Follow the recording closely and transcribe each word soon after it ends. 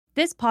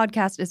This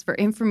podcast is for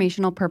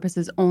informational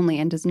purposes only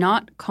and does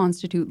not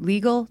constitute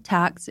legal,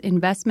 tax,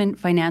 investment,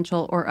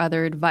 financial, or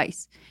other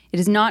advice. It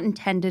is not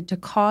intended to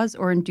cause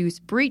or induce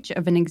breach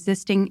of an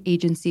existing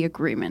agency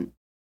agreement.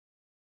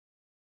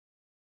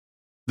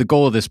 The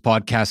goal of this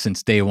podcast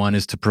since day one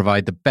is to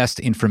provide the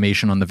best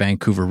information on the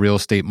Vancouver real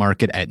estate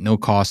market at no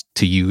cost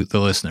to you,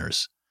 the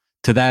listeners.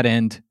 To that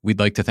end, we'd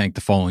like to thank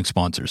the following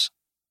sponsors.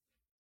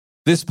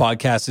 This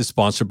podcast is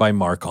sponsored by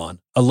Marcon,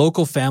 a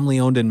local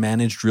family-owned and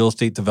managed real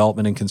estate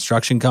development and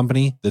construction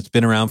company that's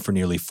been around for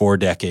nearly 4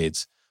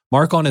 decades.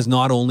 Marcon is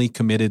not only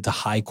committed to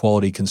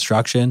high-quality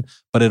construction,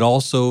 but it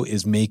also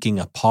is making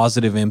a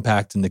positive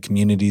impact in the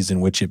communities in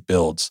which it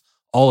builds,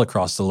 all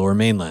across the Lower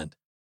Mainland.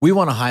 We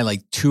want to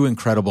highlight 2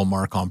 incredible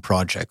Marcon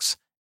projects.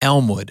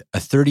 Elmwood, a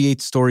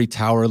 38-story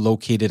tower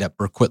located at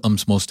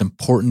Burquitlam's most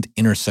important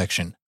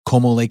intersection,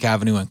 Como Lake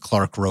Avenue and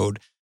Clark Road.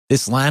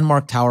 This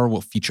landmark tower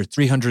will feature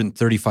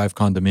 335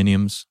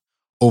 condominiums,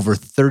 over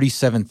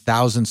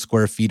 37,000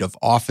 square feet of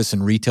office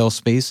and retail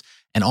space,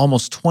 and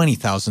almost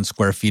 20,000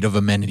 square feet of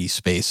amenity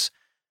space.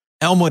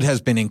 Elmwood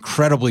has been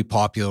incredibly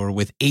popular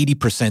with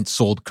 80%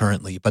 sold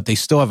currently, but they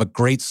still have a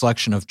great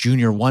selection of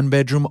junior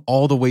 1-bedroom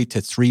all the way to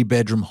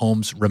 3-bedroom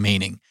homes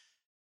remaining.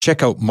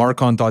 Check out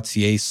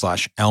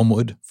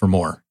marcon.ca/Elmwood for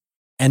more.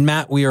 And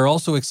Matt, we are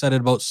also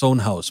excited about Sohn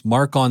House,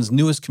 Marcon's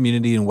newest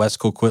community in West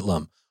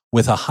Coquitlam.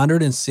 With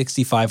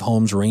 165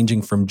 homes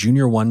ranging from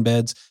junior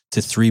 1-beds to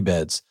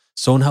 3-beds,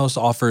 Sohn House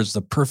offers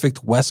the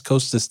perfect West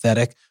Coast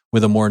aesthetic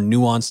with a more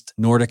nuanced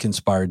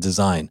Nordic-inspired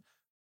design.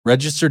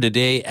 Register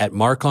today at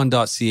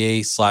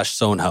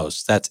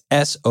marcon.ca/Sohnhaus. That's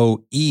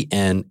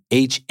SOENHAUS.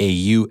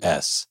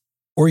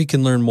 Or you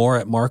can learn more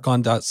at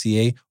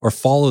marcon.ca or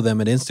follow them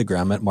at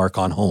Instagram at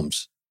Marcon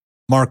Homes.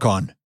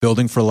 Marcon,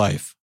 building for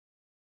life.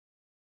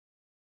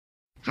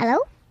 Hello?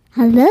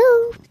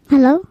 Hello?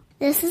 Hello?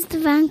 This is the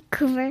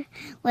Vancouver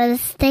Real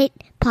Estate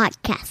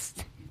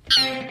Podcast.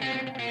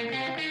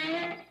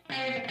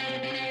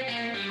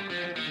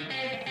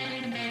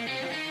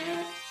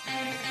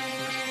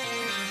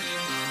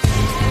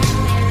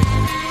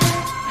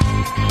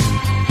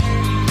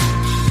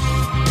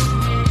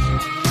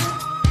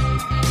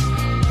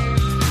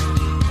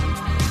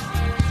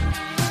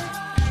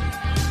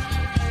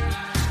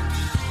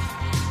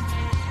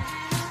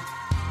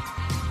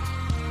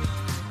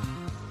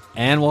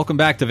 And welcome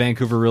back to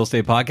Vancouver Real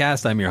Estate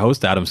Podcast. I'm your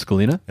host, Adam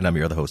Scalina. And I'm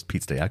your other host,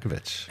 Pete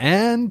Stoyakovich.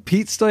 And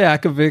Pete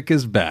Stoyakovich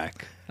is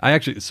back.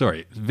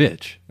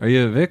 Vich. Are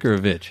you a Vic or a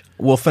Vich?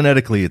 Well,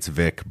 phonetically it's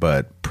Vic,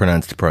 but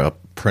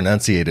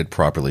pronunciated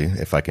properly,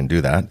 if I can do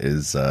that,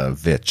 is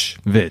Vich.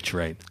 Vich,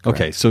 right. Correct.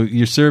 Okay, so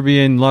you're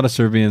Serbian, a lot of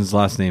Serbians,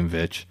 last name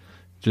Vich.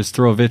 Just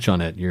throw a Vich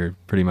on it. You're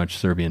pretty much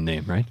Serbian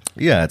name, right?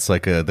 Yeah, it's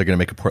like they're going to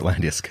make a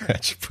Portlandia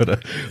sketch.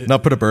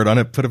 Not put a bird on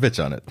it, put a Vich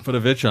on it. Put a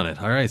Vich on it.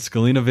 All right,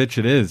 Scalina-Vich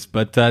it is.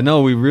 But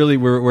no,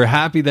 we're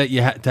happy that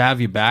to have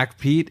you back,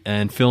 Pete,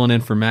 and filling in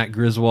for Matt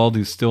Griswold,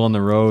 who's still on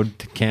the road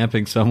to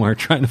camping somewhere,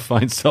 trying to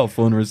find cell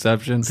phone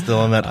reception. Still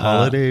on that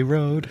holiday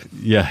road.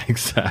 Yeah,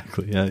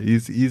 exactly. Yeah,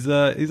 he's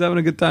having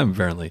a good time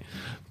apparently.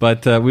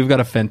 But we've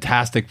got a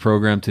fantastic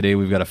program today.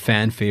 We've got a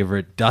fan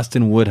favorite.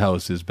 Dustin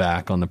Woodhouse is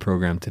back on the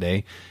program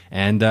today.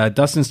 And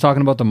Dustin's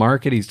talking about the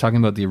market. He's talking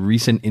about the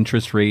recent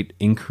interest rate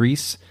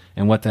increase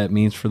and what that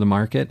means for the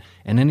market.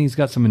 And then he's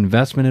got some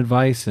investment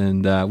advice,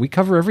 and we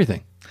cover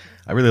everything.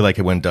 I really like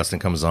it when Dustin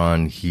comes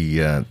on. He's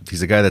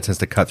a guy that tends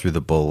to cut through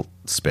the bull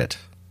spit.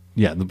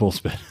 Yeah, the bull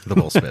spit. The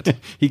bull spit.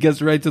 He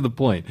gets right to the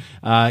point.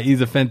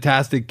 He's a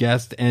fantastic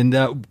guest. And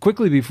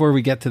quickly before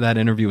we get to that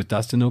interview with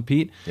Dustin, though,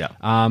 Pete,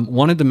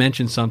 wanted to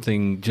mention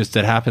something just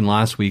that happened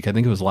last week. I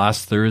think it was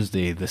last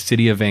Thursday. The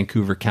City of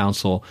Vancouver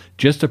Council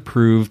just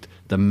approved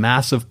the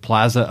massive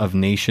Plaza of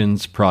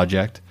Nations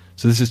project.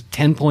 So this is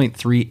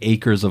 10.3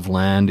 acres of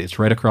land. It's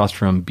right across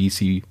from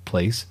BC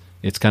Place.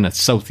 It's kind of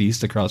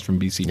southeast across from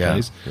BC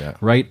Place,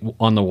 right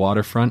on the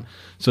waterfront.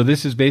 So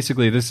this is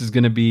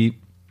going to be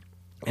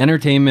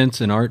entertainments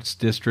and arts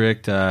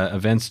district,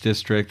 events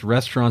district,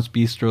 restaurants,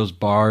 bistros,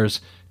 bars,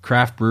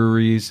 craft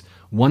breweries,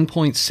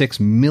 1.6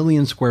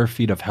 million square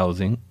feet of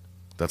housing.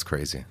 That's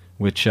crazy.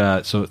 Which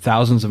so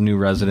thousands of new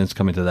residents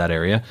come into that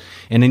area.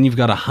 And then you've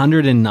got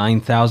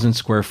 109,000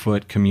 square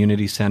foot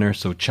community center,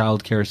 so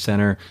childcare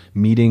center,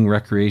 meeting,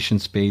 recreation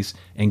space.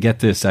 And get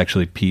this,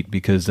 actually, Pete,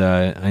 because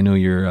I know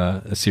you're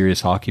a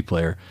serious hockey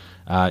player.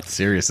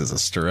 Serious is a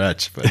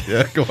stretch, but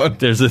yeah, go on.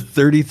 There's a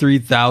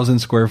 33,000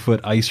 square foot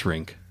ice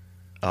rink.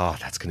 Oh,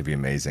 that's going to be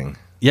amazing.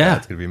 Yeah.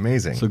 That's going to be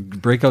amazing. So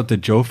break out the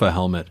Jofa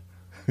helmet.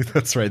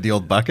 That's right, the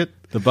old bucket.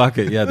 The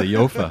bucket, yeah, the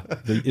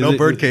Jofa. No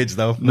birdcage,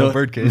 though. No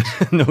birdcage.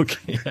 No,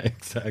 yeah,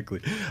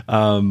 exactly.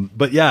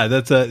 But yeah,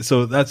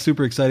 that's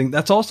super exciting.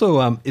 That's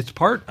also, it's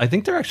part, I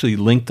think they're actually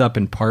linked up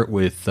in part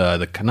with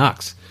the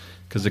Canucks,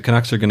 because the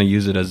Canucks are going to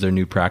use it as their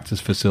new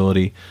practice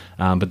facility,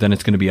 but then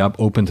it's going to be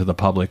open to the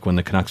public when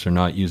the Canucks are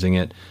not using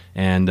it.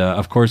 And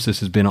of course,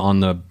 this has been on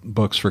the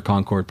books for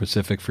Concord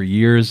Pacific for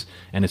years,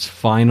 and it's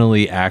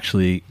finally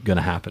actually going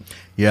to happen.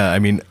 Yeah, I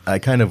mean, I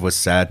kind of was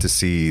sad to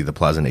see the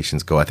Plaza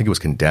Nations go. I think it was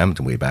condemned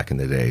way back in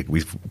the day.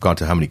 We've gone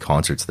to how many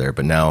concerts there,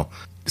 but now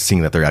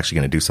seeing that they're actually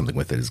going to do something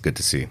with it is good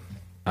to see.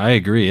 I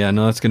agree. Yeah,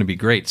 no, that's going to be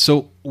great.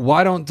 So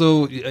why don't,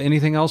 though,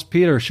 anything else,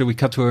 Pete, or should we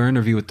cut to our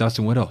interview with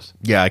Dustin Witthaus?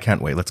 Yeah, I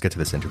can't wait. Let's get to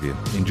this interview.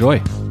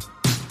 Enjoy.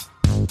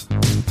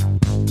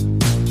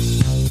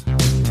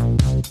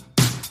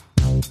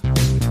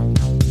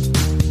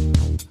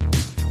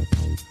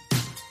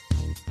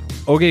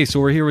 Okay, so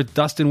we're here with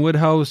Dustin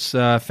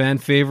Witthaus, fan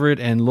favorite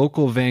and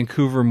local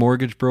Vancouver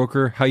mortgage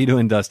broker. How you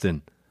doing,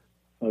 Dustin?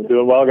 I'm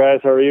doing well, guys.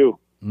 How are you?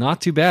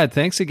 Not too bad.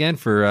 Thanks again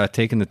for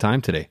taking the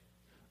time today.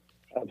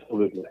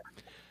 Absolutely.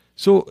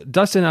 So,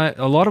 Dustin,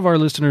 a lot of our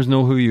listeners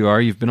know who you are.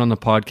 You've been on the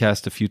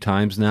podcast a few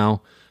times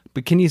now.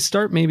 But can you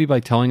start maybe by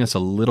telling us a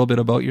little bit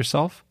about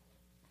yourself?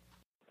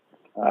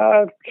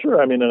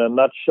 Sure. I mean, in a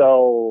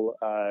nutshell,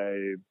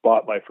 I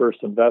bought my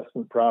first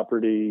investment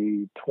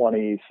property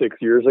 26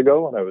 years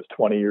ago when I was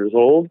 20 years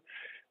old,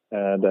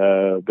 and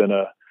been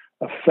a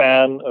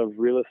fan of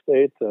real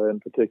estate, in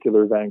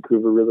particular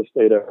Vancouver real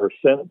estate ever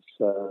since,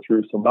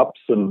 through some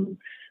ups and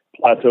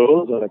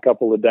plateaus and a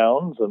couple of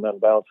downs and then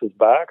bounces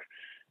back.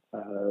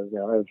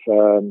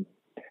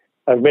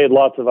 I've made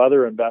lots of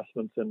other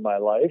investments in my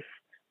life,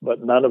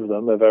 but none of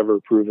them have ever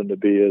proven to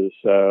be as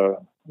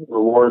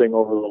rewarding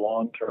over the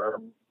long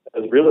term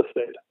as real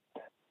estate.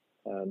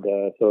 And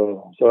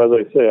so as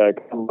I say, I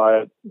come by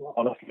it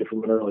honestly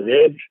from an early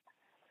age,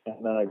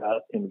 and then I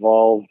got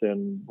involved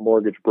in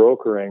mortgage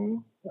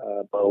brokering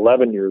about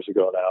 11 years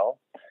ago now,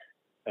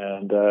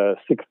 and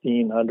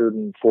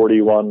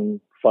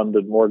 1,641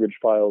 funded mortgage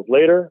files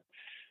later,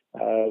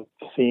 I've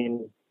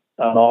seen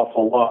an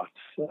awful lot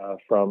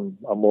from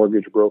a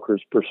mortgage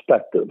broker's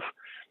perspective.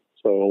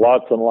 So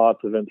lots and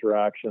lots of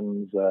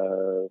interactions,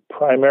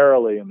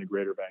 primarily in the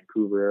greater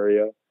Vancouver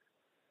area.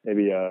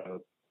 Maybe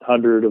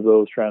 100 of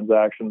those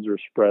transactions are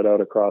spread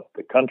out across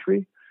the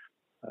country.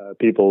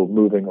 People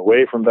moving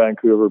away from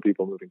Vancouver,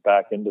 people moving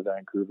back into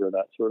Vancouver,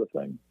 that sort of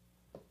thing.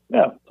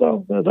 Yeah,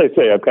 so as I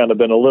say, I've kind of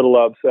been a little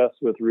obsessed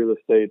with real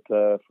estate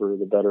for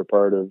the better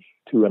part of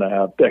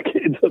 2.5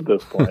 decades at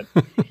this point.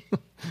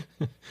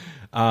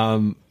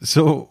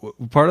 So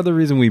part of the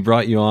reason we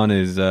brought you on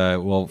is,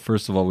 well,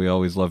 first of all, we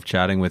always love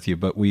chatting with you,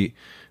 but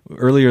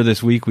earlier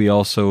this week, we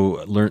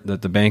also learned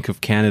that the Bank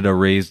of Canada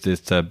raised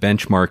its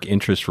benchmark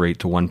interest rate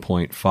to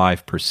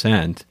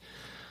 1.5%.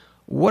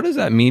 What does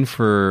that mean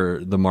for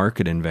the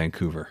market in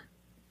Vancouver?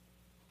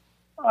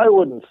 I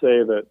wouldn't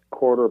say that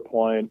quarter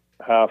point,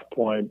 half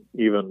point,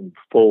 even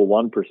full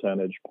 1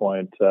 percentage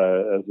point,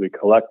 as we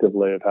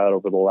collectively have had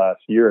over the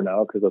last year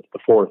now, because that's the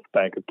fourth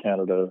Bank of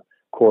Canada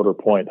quarter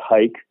point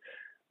hike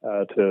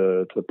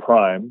to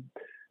prime,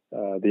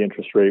 the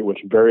interest rate, which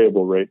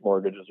variable rate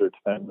mortgages are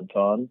dependent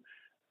on.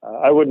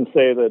 I wouldn't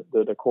say that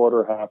a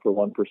quarter, half, or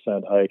 1%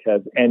 hike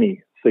has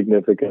any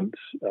significant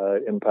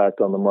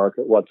impact on the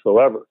market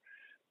whatsoever.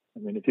 I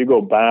mean, if you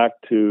go back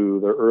to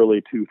the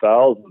early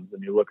 2000s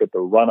and you look at the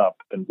run-up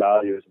in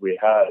values we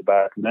had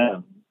back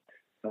then,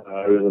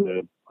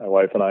 my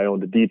wife and I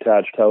owned a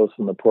detached house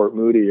in the Port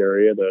Moody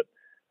area that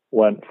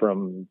went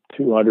from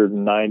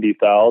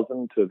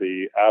 $290,000 to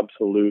the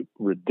absolute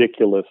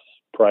ridiculous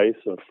price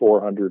of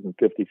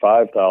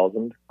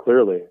 $455,000.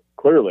 Clearly,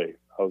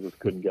 houses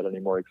couldn't get any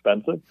more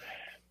expensive.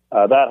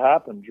 That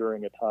happened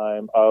during a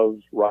time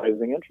of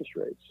rising interest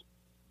rates.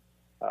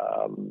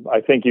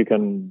 I think you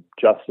can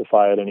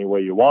justify it any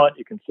way you want.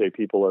 You can say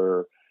people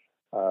are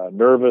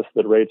nervous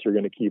that rates are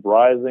going to keep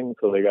rising,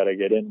 so they got to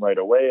get in right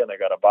away and they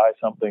got to buy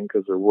something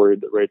because they're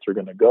worried that rates are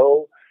going to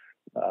go.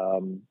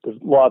 There's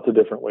lots of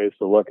different ways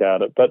to look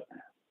at it, but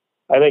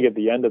I think at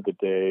the end of the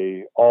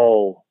day,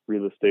 all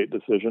real estate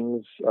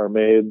decisions are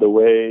made the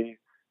way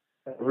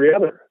every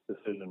other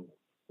decision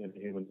in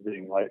human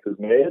being life is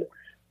made,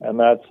 and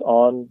that's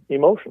on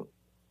emotion.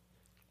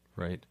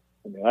 Right.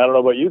 I mean, I don't know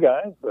about you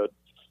guys, but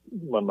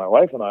when my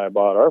wife and I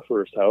bought our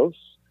first house,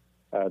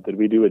 did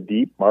we do a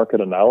deep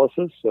market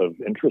analysis of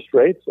interest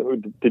rates?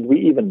 Did we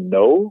even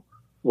know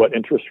what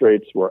interest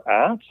rates were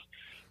at,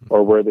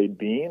 or where they'd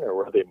been, or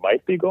where they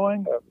might be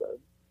going?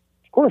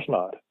 Of course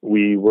not.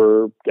 We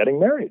were getting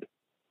married.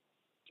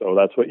 So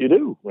that's what you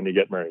do when you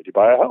get married. You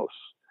buy a house.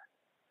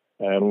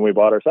 And when we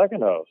bought our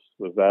second house,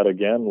 was that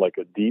again like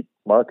a deep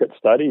market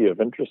study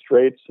of interest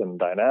rates and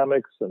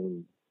dynamics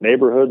and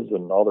neighborhoods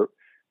and all that?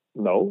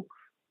 No,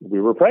 we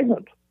were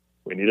pregnant.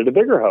 We needed a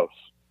bigger house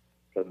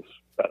because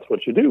that's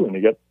what you do when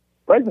you get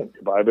pregnant.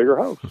 You buy a bigger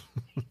house. It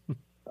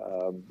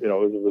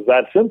was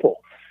that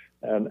simple.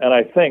 And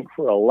I think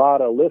for a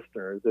lot of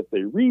listeners, if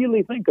they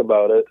really think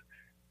about it,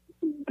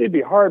 they'd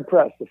be hard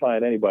pressed to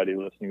find anybody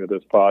listening to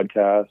this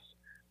podcast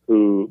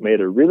who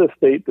made a real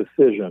estate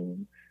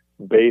decision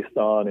based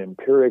on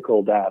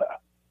empirical data.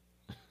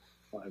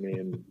 I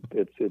mean,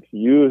 it's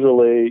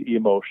usually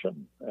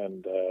emotion,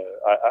 and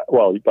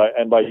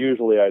by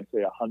usually I'd say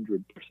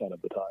 100%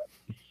 of the time.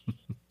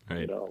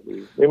 Right.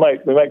 We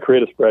might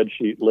create a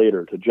spreadsheet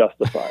later to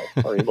justify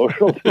our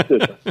emotional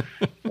decision.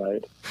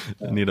 Right.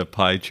 I need a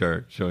pie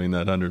chart showing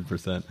that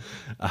 100%.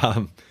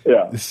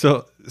 Yeah.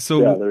 So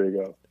yeah, there you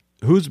go.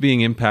 Who's being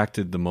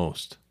impacted the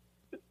most?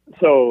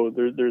 So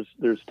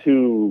there's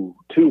two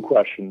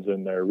questions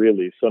in there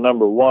really. So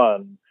number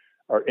one,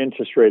 are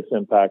interest rates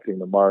impacting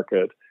the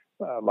market?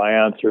 My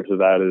answer to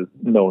that is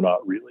no,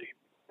 not really.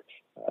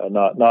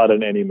 Not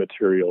in any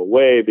material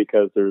way,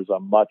 because there's a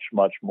much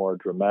more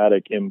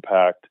dramatic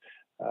impact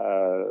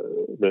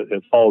that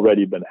has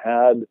already been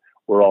had.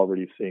 We're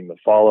already seeing the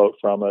fallout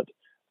from it.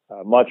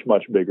 Much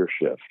bigger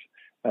shift,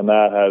 and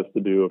that has to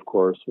do, of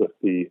course, with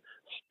the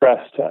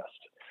stress test,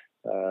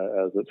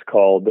 as it's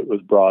called, that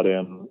was brought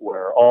in,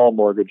 where all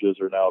mortgages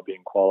are now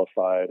being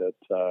qualified at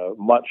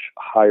much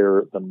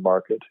higher than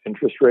market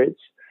interest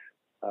rates.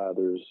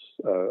 There's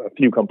a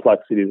few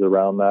complexities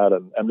around that,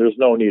 and there's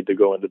no need to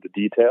go into the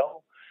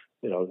detail.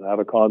 Have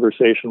a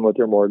conversation with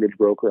your mortgage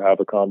broker, have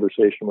a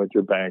conversation with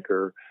your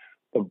banker.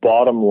 The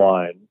bottom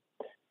line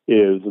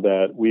is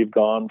that we've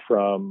gone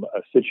from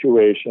a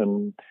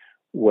situation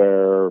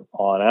where,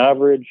 on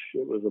average,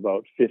 it was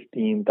about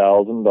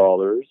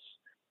 $15,000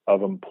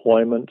 of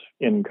employment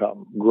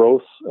income,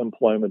 gross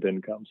employment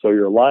income. So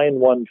your line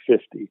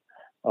 150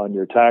 on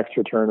your tax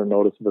return or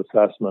notice of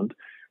assessment,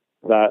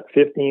 that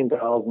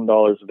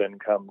 $15,000 of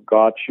income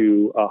got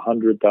you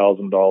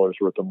 $100,000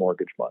 worth of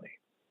mortgage money.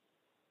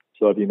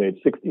 So if you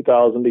made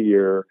 $60,000 a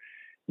year,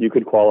 you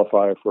could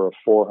qualify for a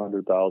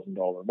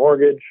 $400,000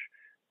 mortgage,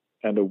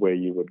 and away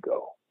you would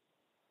go.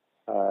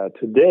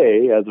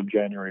 Today, as of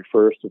January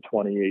 1st of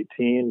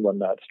 2018, when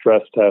that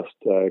stress test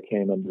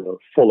came into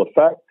full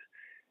effect,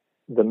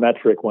 the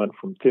metric went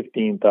from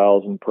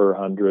 $15,000 per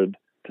 100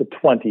 to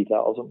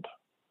 $20,000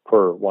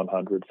 per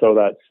 100. So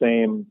that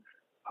same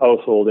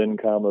household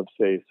income of,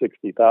 say,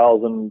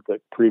 $60,000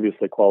 that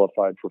previously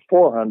qualified for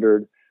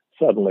 $400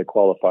 suddenly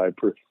qualified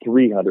for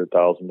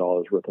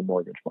 $300,000 worth of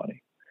mortgage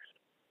money.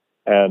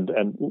 And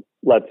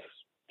let's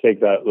take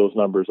those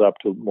numbers up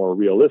to more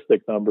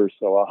realistic numbers.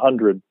 So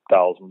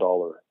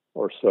 $100,000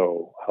 or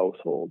so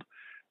household,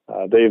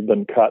 they've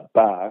been cut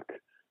back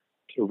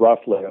to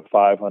roughly a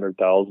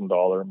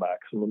 $500,000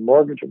 maximum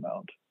mortgage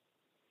amount,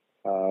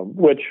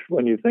 which,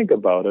 when you think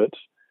about it,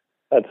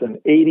 that's an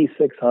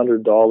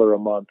 $8,600 a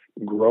month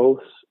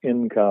gross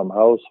income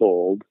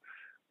household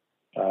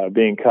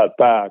being cut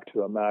back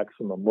to a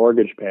maximum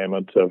mortgage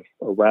payment of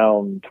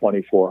around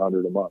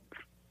 $2,400 a month,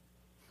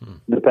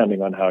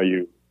 depending on how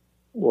you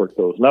work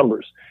those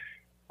numbers,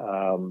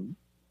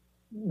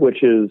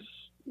 which is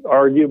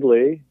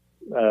arguably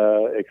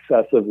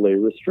excessively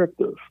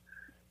restrictive.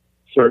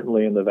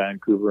 Certainly in the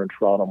Vancouver and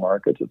Toronto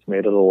markets, it's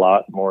made it a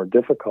lot more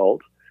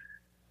difficult.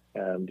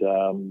 And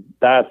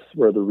that's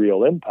where the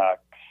real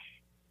impact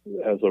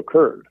has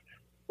occurred.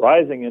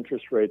 Rising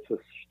interest rates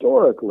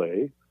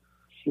historically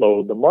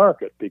slowed the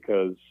market,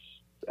 because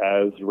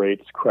as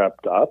rates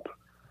crept up,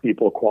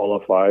 people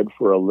qualified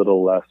for a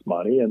little less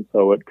money, and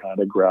so it kind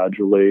of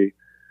gradually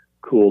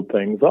cooled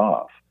things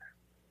off.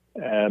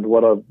 And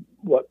what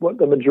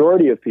the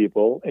majority of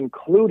people,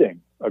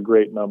 including a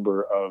great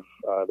number of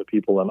the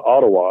people in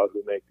Ottawa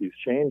who make these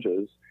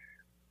changes,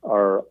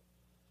 are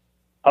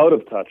out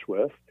of touch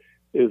with,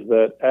 is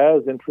that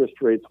as interest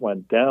rates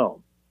went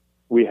down,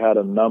 we had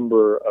a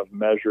number of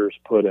measures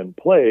put in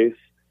place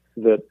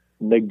that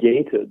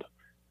negated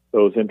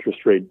those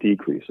interest rate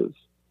decreases.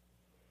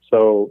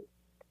 So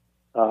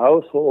a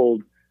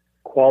household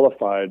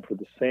qualified for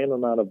the same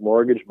amount of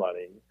mortgage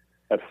money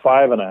at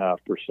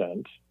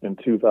 5.5% in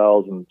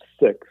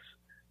 2006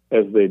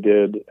 as they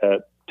did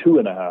at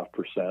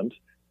 2.5%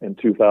 in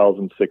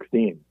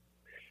 2016,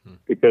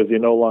 because you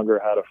no longer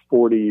had a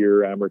 40-year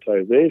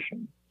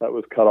amortization. That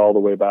was cut all the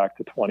way back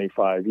to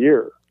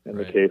 25-year in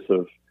the case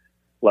of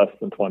less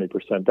than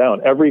 20%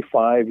 down. Every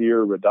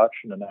 5-year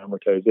reduction in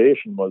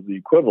amortization was the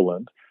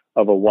equivalent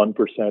of a 1%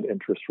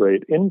 interest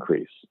rate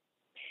increase.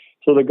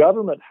 So the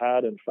government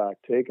had, in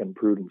fact, taken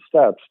prudent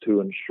steps to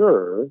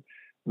ensure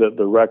that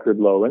the record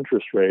low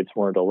interest rates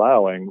weren't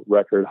allowing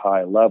record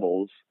high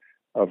levels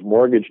of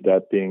mortgage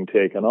debt being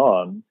taken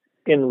on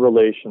in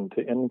relation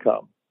to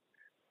income.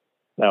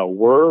 Now,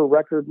 were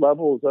record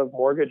levels of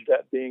mortgage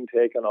debt being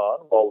taken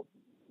on? Well,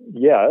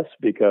 yes,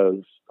 because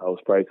house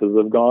prices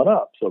have gone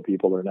up, so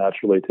people are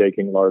naturally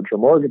taking larger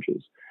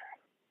mortgages.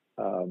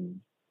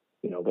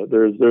 But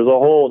there's a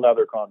whole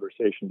other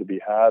conversation to be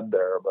had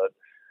there. But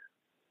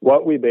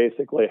what we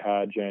basically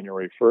had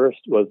January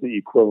 1st was the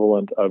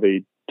equivalent of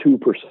a 2%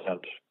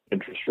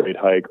 interest rate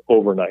hike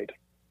overnight.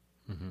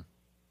 Mm-hmm.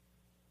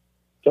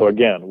 So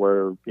again,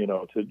 where,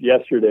 to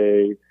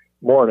yesterday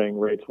morning,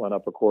 rates went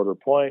up a quarter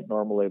point.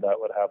 Normally that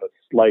would have a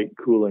slight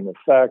cooling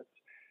effect.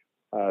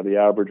 The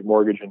average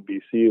mortgage in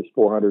BC is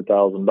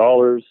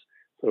 $400,000.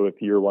 So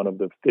if you're one of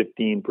the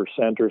 15%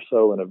 or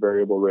so in a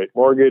variable rate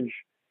mortgage,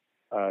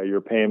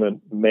 your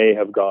payment may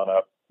have gone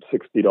up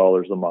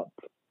 $60 a month.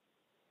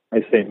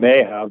 I say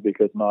may have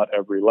because not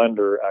every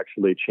lender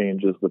actually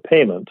changes the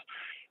payment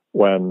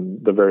when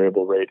the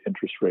variable rate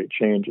interest rate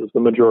changes. The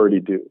majority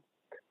do.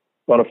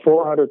 On a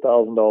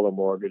 $400,000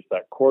 mortgage,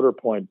 that quarter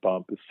point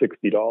bump is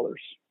 $60.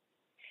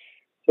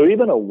 So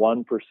even a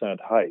 1%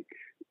 hike,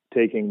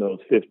 taking those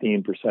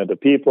 15%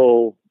 of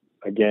people,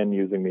 again,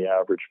 using the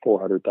average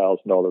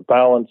 $400,000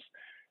 balance,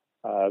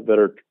 that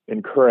are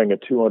incurring a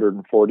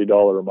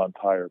 $240 a month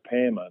higher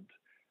payment.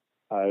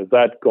 Is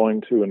that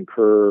going to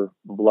incur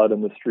blood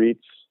in the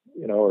streets?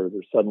 Or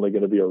there's suddenly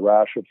going to be a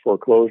rash of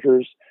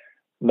foreclosures?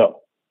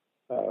 No.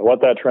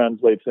 What that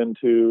translates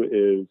into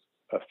is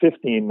a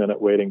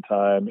 15-minute waiting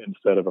time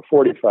instead of a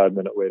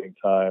 45-minute waiting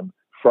time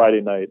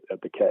Friday night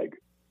at the Keg,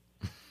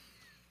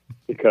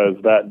 because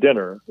that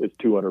dinner is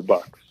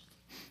 $200.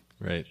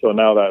 Right. So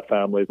now that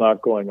family is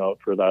not going out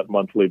for that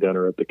monthly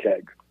dinner at the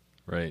Keg.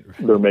 Right.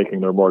 They're making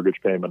their mortgage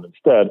payment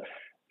instead.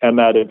 And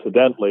that,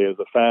 incidentally, is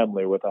a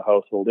family with a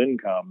household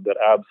income that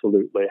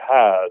absolutely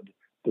had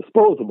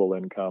disposable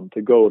income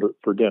to go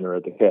for dinner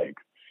at the Keg,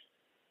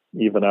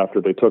 even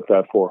after they took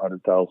that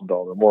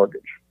 $400,000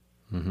 mortgage.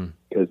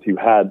 Because you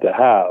had to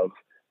have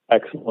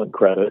excellent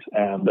credit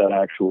and an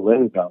actual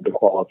income to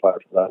qualify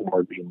for that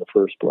mortgage in the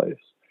first place.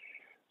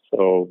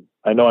 So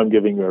I know I'm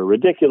giving you a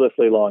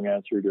ridiculously long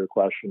answer to your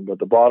question, but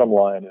the bottom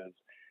line is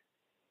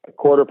a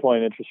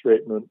quarter-point interest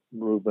rate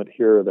movement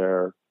here or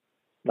there,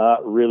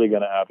 not really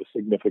going to have a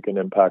significant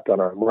impact on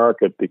our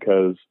market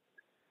because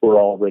we're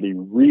already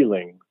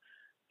reeling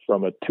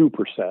from a 2%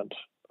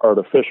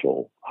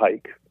 artificial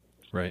hike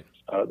right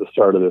at the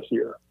start of this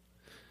year.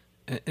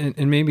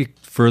 And maybe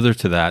further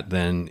to that,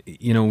 then,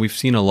 we've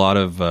seen a lot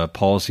of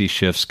policy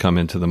shifts come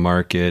into the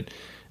market.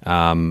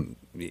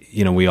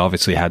 We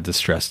obviously had the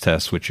stress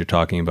test, which you're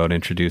talking about,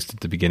 introduced at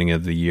the beginning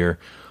of the year.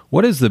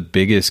 What is the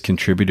biggest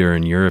contributor,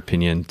 in your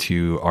opinion,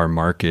 to our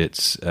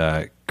market's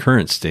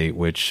current state,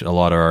 which a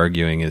lot are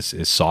arguing is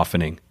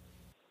softening?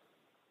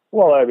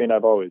 Well,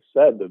 I've always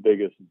said the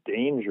biggest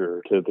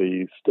danger to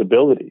the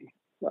stability,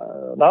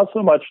 not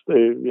so much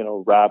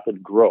the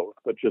rapid growth,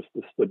 but just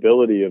the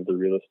stability of the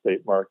real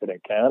estate market in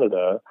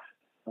Canada.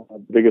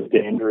 The biggest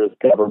danger is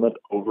government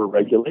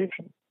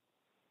overregulation,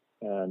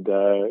 and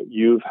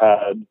you've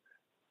had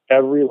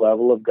every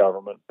level of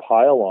government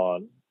pile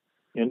on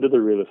into the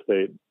real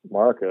estate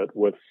market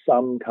with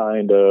some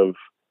kind of,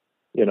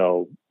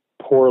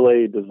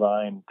 poorly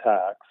designed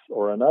tax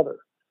or another.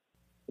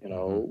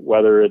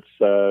 Whether it's,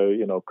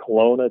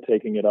 Kelowna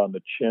taking it on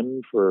the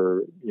chin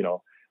for,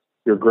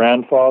 your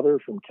grandfather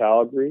from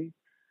Calgary,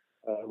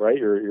 right?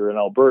 You're an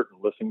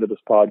Albertan listening to this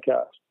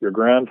podcast. Your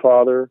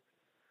grandfather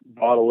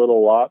bought a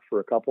little lot for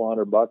a couple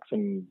 $100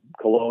 in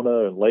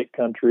Kelowna and Lake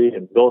Country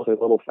and built a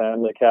little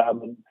family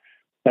cabin.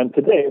 And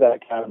today that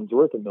cabin's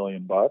worth $1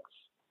 million.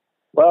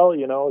 Well,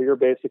 you're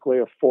basically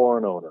a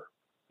foreign owner.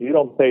 You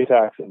don't pay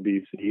tax in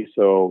BC,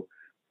 so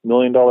 $1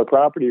 million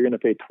property, you're going to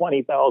pay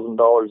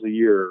 $20,000 a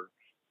year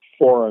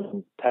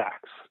foreign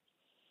tax.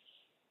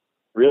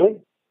 Really?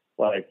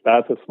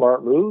 That's a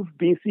smart move,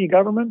 BC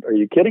government? Are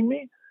you kidding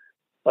me?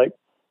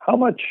 How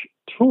much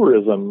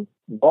tourism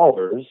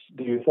dollars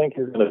do you think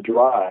you're going to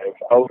drive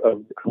out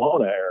of the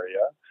Kelowna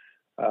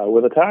area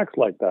with a tax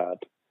like that,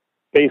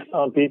 based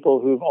on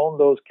people who've owned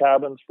those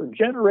cabins for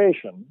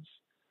generations,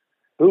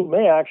 who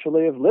may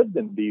actually have lived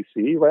in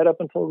BC right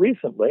up until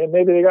recently, and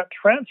maybe they got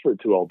transferred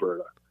to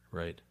Alberta.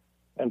 Right.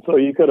 And so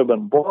you could have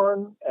been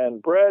born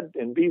and bred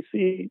in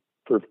BC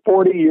for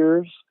 40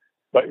 years,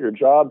 but your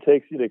job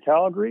takes you to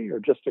Calgary or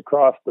just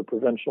across the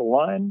provincial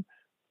line,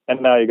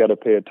 and now you got to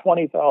pay a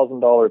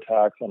 $20,000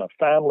 tax on a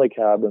family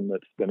cabin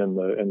that's been in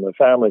the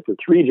family for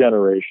 3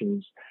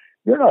 generations.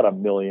 You're not a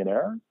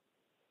millionaire.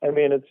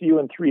 It's you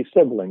and 3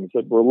 siblings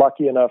that were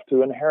lucky enough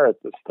to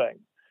inherit this thing.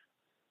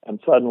 And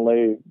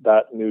suddenly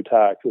that new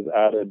tax is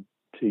added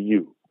to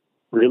you.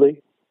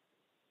 Really?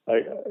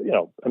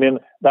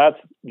 That's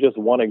just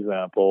one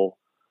example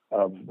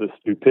of the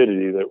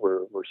stupidity that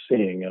we're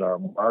seeing in our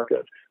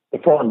market. The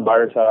foreign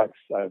buyer tax,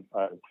 I've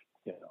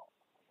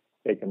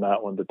taken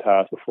that one to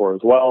task before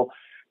as well.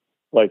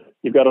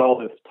 You've got all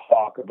this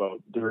talk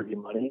about dirty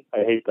money. I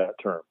hate that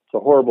term. It's a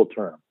horrible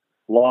term.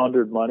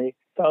 Laundered money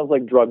sounds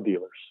like drug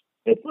dealers.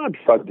 It's not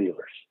drug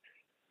dealers.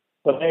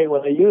 But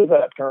when they use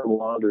that term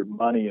laundered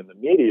money in the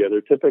media,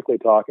 they're typically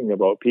talking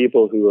about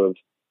people who have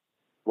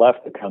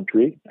left the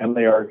country, and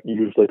they are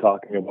usually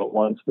talking about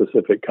one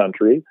specific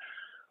country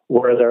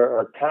where there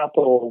are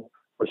capital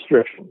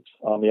restrictions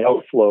on the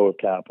outflow of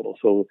capital.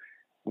 So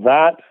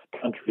that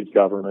country's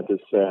government has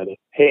said,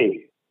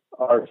 hey,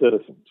 our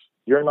citizens,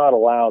 you're not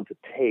allowed to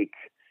take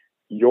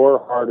your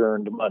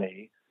hard-earned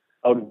money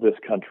out of this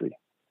country.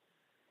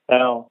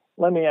 Now,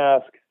 let me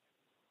ask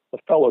the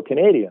fellow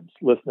Canadians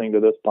listening to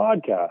this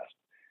podcast,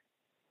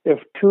 if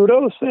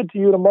Trudeau said to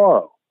you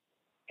tomorrow,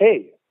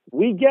 hey,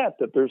 we get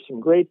that there's some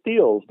great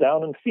deals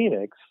down in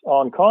Phoenix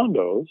on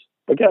condos,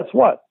 but guess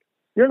what?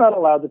 You're not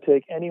allowed to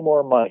take any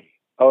more money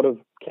out of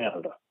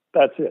Canada.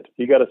 That's it.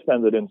 You got to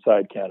spend it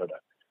inside Canada.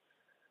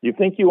 You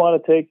think you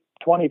want to take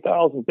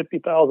 $20,000,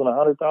 $50,000,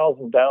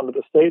 $100,000 down to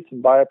the States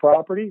and buy a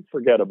property?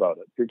 Forget about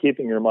it. You're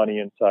keeping your money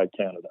inside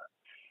Canada.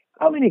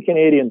 How many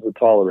Canadians would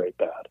tolerate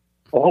that?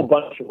 A whole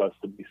bunch of us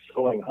would be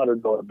sewing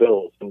 $100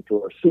 bills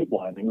into our suit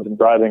linings and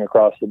driving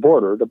across the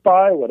border to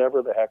buy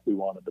whatever the heck we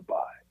wanted to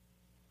buy.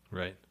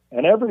 Right.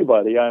 And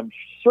everybody, I'm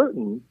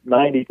certain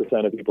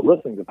 90% of people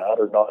listening to that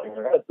are nodding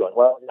their heads going,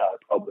 well, yeah, I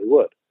probably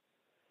would.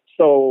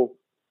 So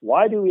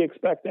why do we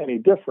expect any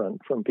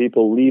different from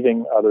people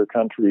leaving other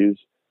countries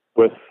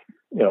with,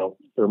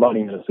 their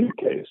money in a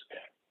suitcase?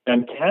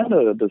 And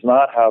Canada does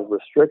not have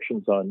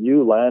restrictions on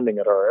you landing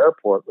at our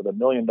airport with $1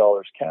 million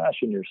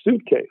cash in your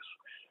suitcase.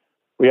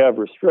 We have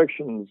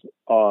restrictions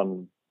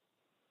on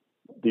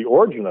the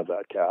origin of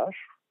that cash.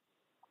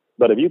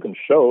 But if you can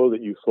show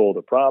that you sold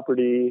a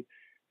property,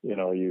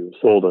 you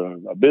sold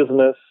a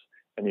business,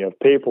 and you have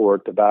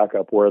paperwork to back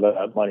up where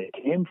that money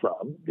came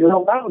from, you're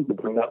allowed to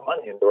bring that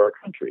money into our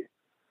country.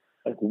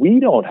 Like, we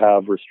don't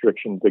have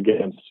restrictions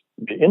against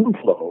the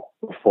inflow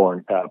of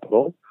foreign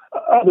capital,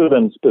 other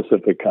than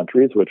specific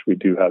countries, which we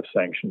do have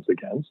sanctions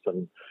against,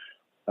 and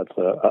that's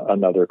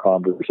another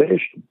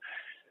conversation.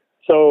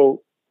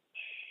 So,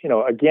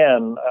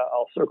 again,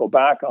 I'll circle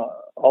back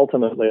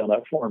ultimately on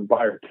that foreign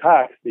buyer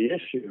tax. The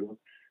issue,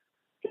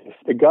 if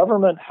the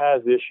government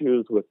has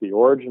issues with the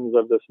origins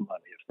of this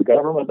money, if the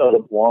government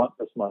doesn't want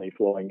this money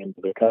flowing into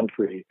the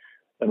country,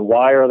 then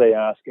why are they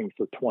asking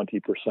for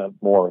 20%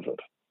 more of it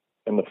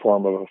in the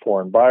form of a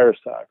foreign buyer's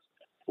tax?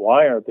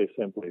 Why aren't they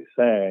simply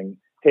saying,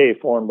 hey,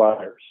 foreign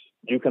buyers,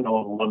 you can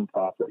own one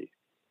property.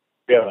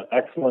 We have an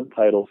excellent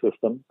title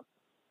system.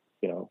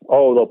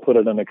 They'll put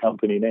it in a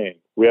company name.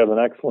 We have an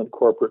excellent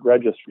corporate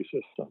registry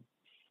system.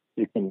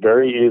 You can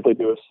very easily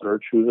do a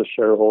search, who's a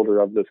shareholder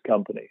of this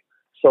company.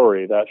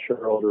 Sorry, that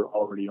shareholder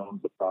already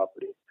owns the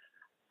property.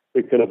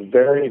 We could have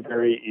very,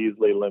 very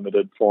easily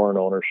limited foreign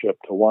ownership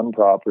to one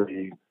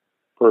property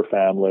per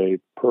family,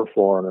 per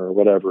foreigner,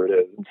 whatever it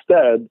is.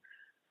 Instead,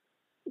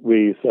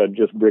 we said,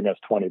 just bring us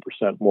 20%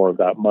 more of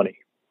that money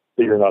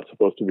that you're not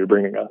supposed to be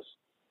bringing us.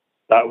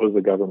 That was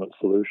the government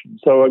solution.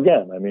 So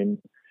again,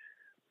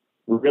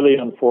 really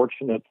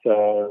unfortunate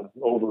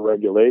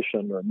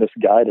over-regulation or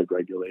misguided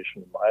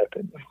regulation, in my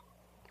opinion.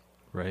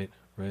 Right.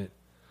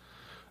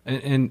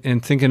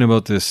 And thinking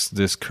about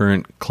this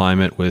current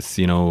climate with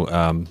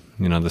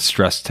the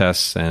stress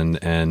tests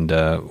and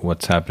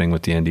what's happening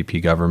with the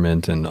NDP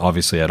government, and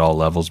obviously at all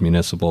levels,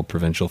 municipal,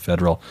 provincial,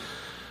 federal,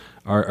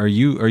 are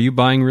you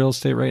buying real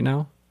estate right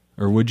now,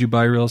 or would you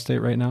buy real estate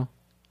right now?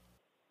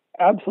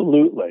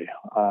 Absolutely.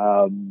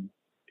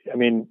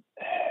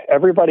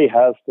 Everybody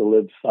has to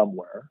live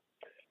somewhere,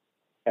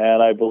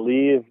 and I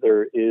believe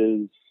there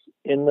is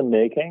in the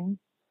making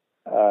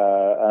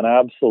an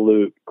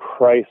absolute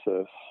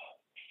crisis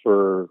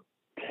for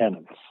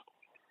tenants.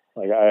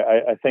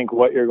 I think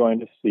what you're going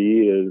to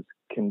see is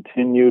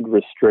continued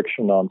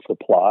restriction on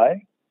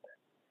supply,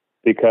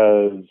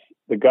 because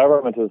the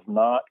government is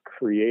not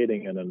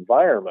creating an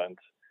environment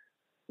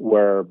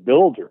where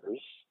builders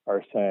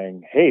are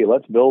saying, hey,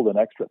 let's build an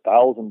extra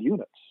 1,000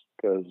 units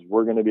because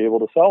we're going to be able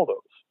to sell those.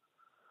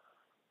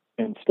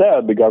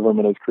 Instead, the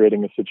government is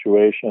creating a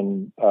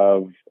situation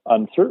of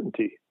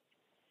uncertainty,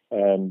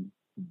 and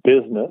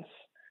business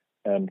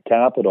and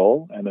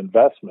capital and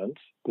investment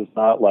does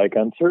not like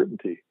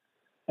uncertainty.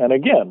 And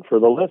again, for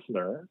the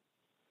listener,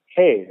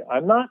 hey,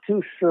 I'm not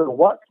too sure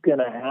what's going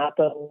to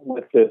happen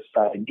with this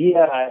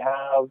idea I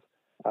have.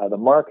 The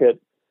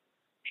market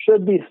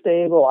should be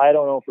stable. I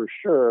don't know for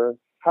sure.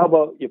 How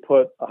about you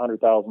put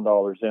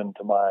 $100,000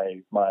 into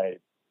my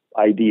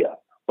idea?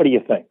 What do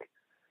you think?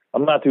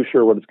 I'm not too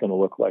sure what it's going to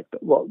look like.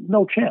 Well,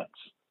 no chance.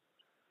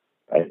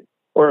 Right?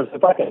 Whereas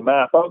if I can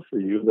map out for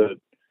you that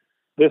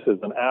this is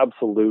an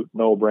absolute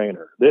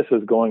no-brainer, this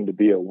is going to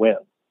be a win,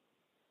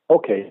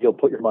 okay, you'll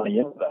put your money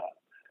into that.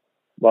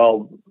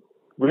 Well,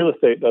 real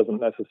estate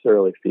doesn't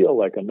necessarily feel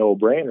like a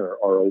no-brainer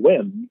or a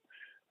win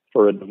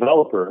for a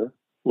developer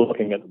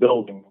looking at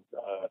building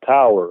a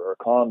tower or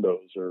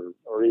condos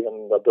or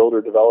even a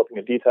builder developing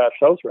a detached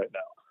house right now.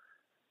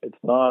 It's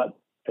not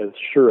as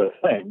sure a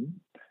thing,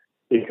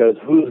 because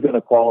who's going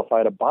to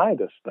qualify to buy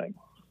this thing?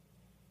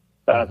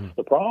 That's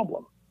the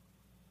problem.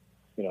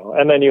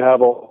 And then you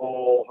have a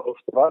whole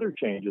host of other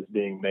changes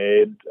being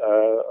made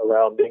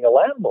around being a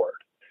landlord.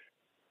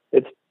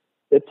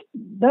 It's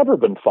never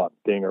been fun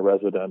being a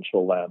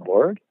residential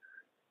landlord.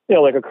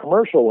 Like a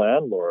commercial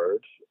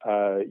landlord,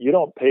 you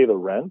don't pay the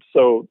rent.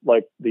 So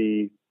like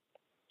the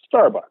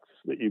Starbucks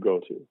that you go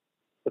to,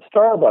 the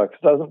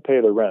Starbucks doesn't pay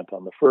the rent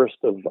on the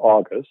 1st of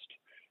August.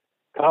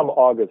 Come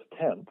August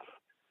 10th,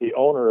 the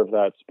owner of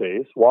that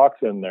space walks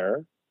in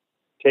there,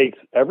 takes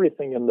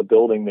everything in the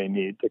building they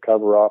need to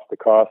cover off the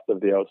cost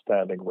of the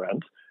outstanding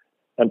rent,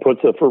 and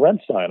puts a for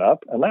rent sign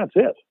up, and that's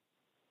it.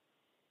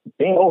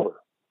 Game over.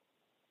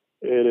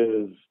 It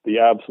is the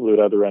absolute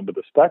other end of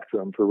the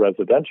spectrum for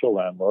residential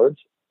landlords.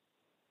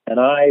 And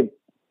I,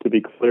 to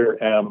be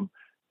clear, am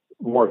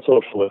more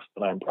socialist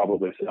than I'm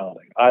probably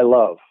sounding. I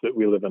love that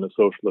we live in a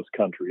socialist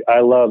country. I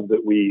love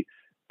that we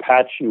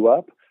patch you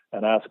up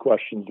and ask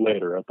questions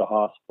later at the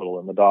hospital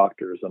and the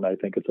doctors. And I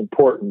think it's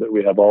important that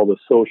we have all the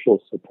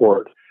social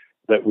support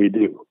that we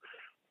do.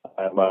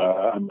 I'm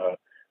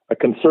a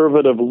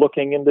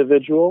conservative-looking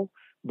individual,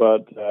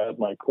 but at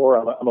my core,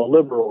 I'm a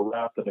liberal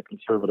wrapped in a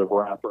conservative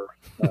wrapper.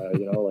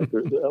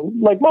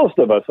 Like most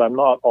of us, I'm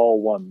not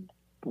all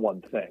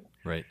one thing.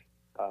 Right.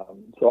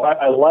 So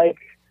I like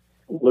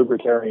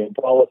libertarian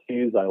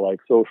policies. I like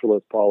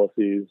socialist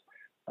policies.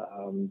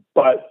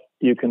 But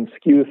you can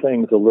skew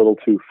things a little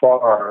too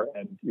far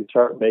and you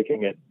start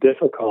making it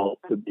difficult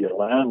to be a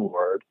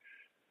landlord,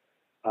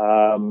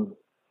 and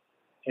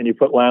you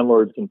put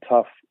landlords in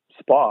tough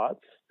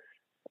spots,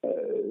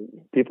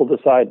 people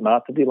decide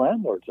not to be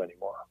landlords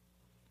anymore.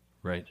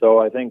 Right. So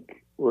I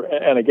think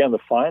and again, the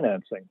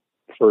financing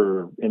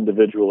for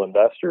individual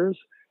investors,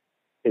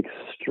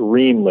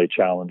 extremely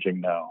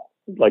challenging now.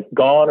 Like,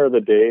 gone are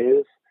the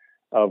days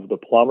of the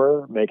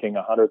plumber making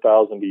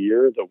 $100,000 a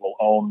year that will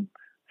own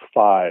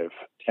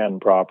 5-10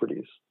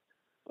 properties.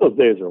 Those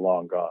days are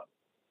long gone.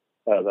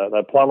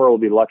 That plumber will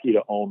be lucky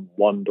to own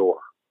one door,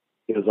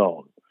 his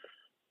own,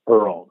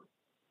 her own.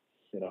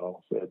 You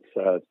know,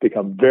 it's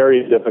become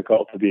very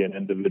difficult to be an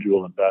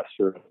individual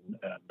investor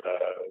and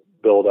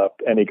build up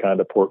any kind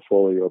of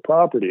portfolio of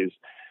properties.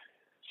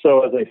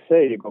 So as I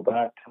say, you go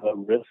back to the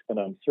risk and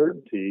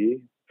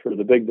uncertainty for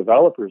the big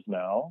developers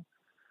now.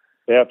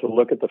 They have to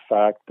look at the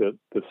fact that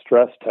the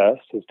stress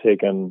test has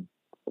taken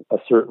a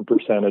certain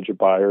percentage of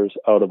buyers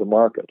out of the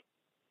market.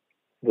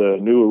 The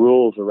new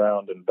rules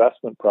around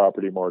investment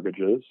property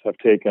mortgages have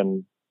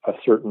taken a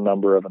certain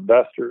number of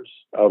investors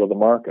out of the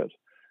market.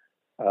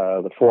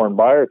 The foreign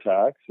buyer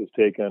tax has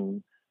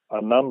taken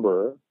a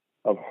number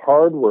of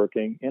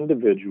hardworking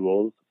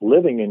individuals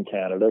living in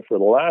Canada for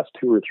the last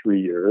 2 or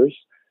 3 years,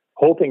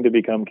 hoping to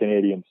become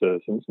Canadian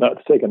citizens. Now,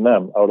 it's taken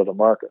them out of the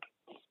market.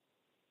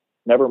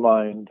 Never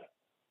mind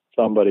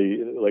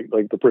somebody,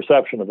 like the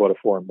perception of what a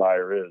foreign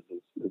buyer is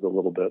a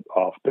little bit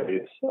off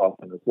base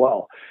often as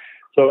well.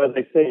 So as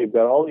I say, you've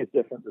got all these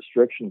different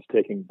restrictions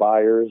taking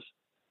buyers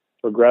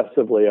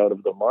progressively out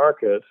of the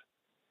market.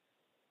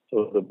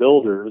 So the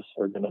builders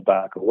are going to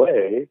back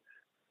away,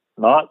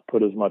 not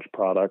put as much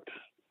product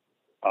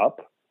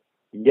up,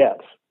 yet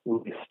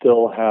we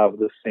still have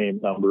the same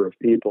number of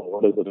people.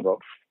 What is it,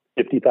 about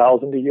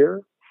 50,000 a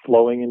year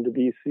flowing into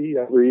BC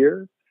every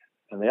year?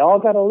 And they all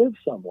got to live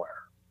somewhere.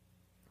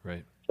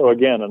 Right. So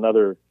again,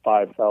 another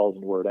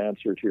 5,000 word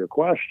answer to your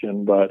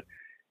question, but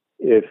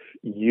if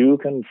you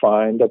can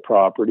find a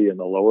property in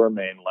the Lower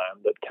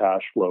Mainland that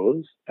cash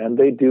flows, and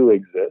they do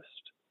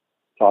exist,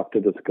 talk to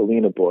the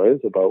Scalina boys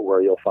about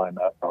where you'll find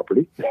that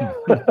property.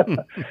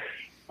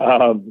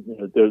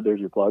 There's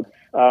your plug.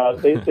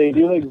 They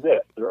do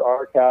exist. There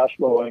are cash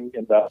flowing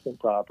investment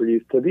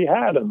properties to be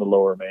had in the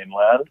Lower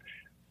Mainland.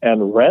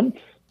 And rents,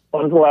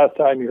 when's the last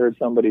time you heard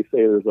somebody say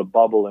there's a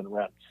bubble in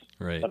rents?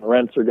 Right. And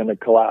rents are going to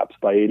collapse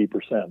by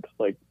 80%.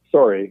 Like,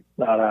 sorry,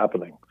 not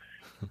happening.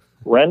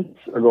 Rents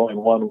are going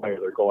one way,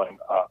 they're going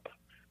up.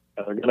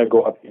 And they're going to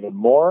go up even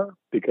more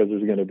because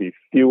there's going to be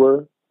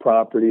fewer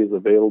properties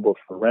available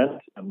for rent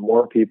and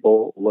more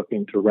people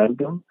looking to rent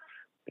them.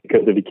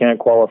 Because if you can't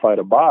qualify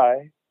to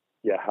buy,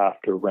 you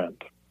have to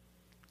rent.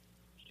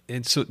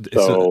 And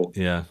so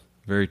yeah,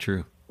 very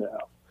true. Yeah.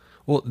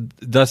 Well,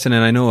 Dustin,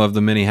 and I know of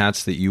the many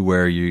hats that you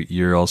wear,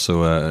 you're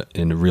also a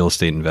real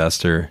estate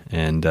investor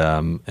and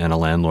a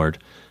landlord.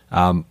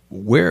 Are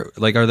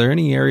there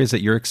any areas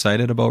that you're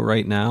excited about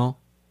right now?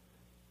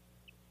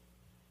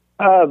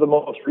 The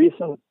most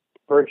recent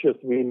purchase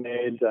we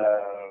made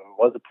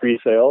was a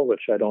pre-sale,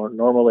 which I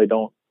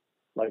don't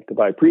like to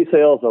buy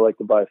pre-sales. I like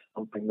to buy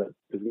something that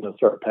is going to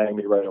start paying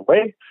me right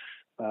away.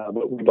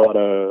 But we bought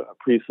a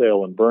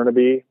pre-sale in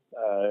Burnaby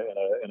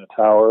in a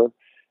tower,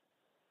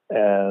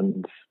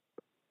 and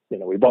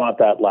we bought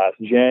that last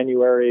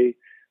January.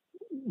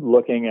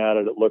 Looking at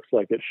it, it looks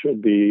like it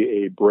should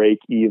be a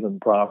break-even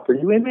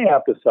property. We may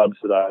have to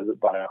subsidize it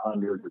by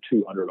 $100 or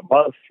 $200 a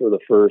month for the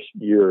first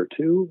year or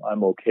two.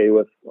 I'm okay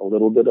with a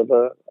little bit of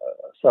a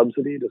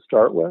subsidy to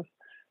start with,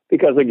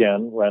 because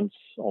again, rents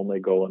only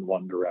go in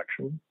one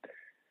direction.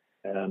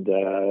 And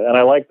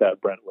I like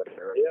that Brentwood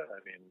area. I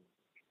mean,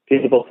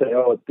 people say,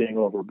 oh, it's being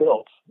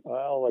overbuilt.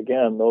 Well,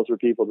 again, those are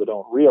people that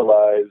don't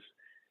realize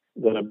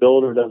that a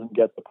builder doesn't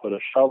get to put a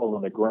shovel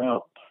in the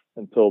ground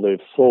until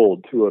they've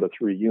sold 2 out of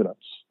 3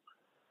 units.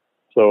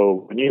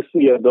 So when you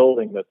see a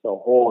building that's a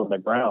hole in the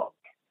ground,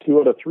 2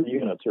 out of 3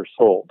 units are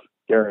sold,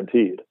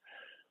 guaranteed.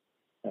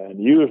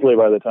 And usually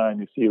by the time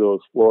you see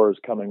those floors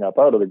coming up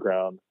out of the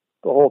ground,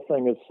 the whole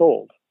thing is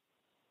sold.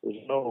 There's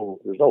no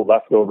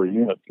leftover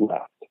units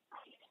left.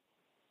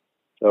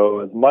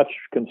 So as much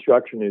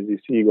construction as you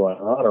see going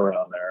on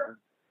around there,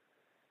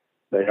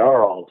 they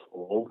are all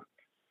sold.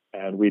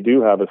 And we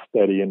do have a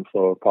steady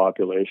inflow of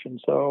population.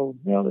 So,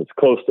 it's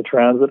close to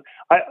transit.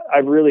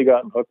 I've really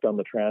gotten hooked on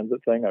the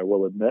transit thing, I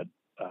will admit.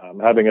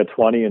 Having a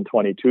 20 and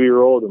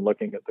 22-year-old and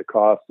looking at the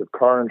cost of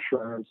car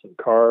insurance and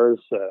cars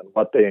and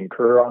what they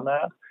incur on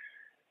that,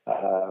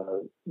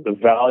 the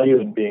value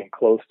in being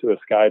close to a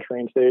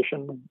SkyTrain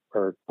station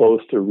or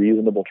close to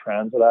reasonable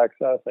transit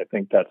access, I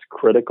think that's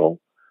critical.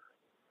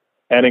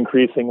 And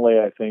increasingly,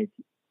 I think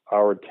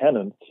our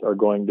tenants are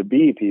going to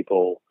be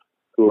people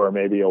who are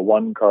maybe a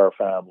 1-car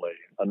family,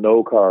 a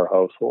no-car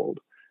household.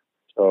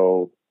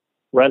 So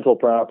rental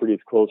properties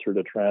closer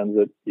to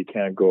transit, you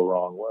can't go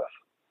wrong with.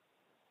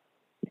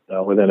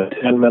 Within a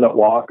 10-minute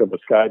walk of a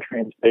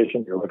SkyTrain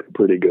station, you're looking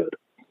pretty good.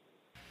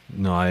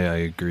 No, I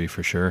agree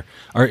for sure.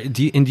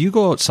 Do you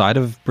go outside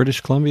of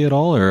British Columbia at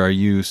all, or are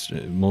you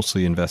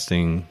mostly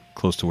investing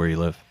close to where you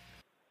live?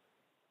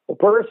 Well,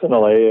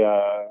 personally,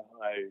 I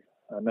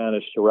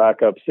managed to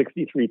rack up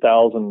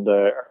 63,000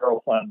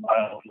 Aeroplan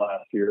miles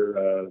last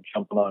year,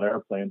 jumping on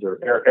airplanes, or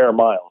air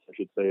miles, I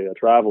should say,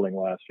 traveling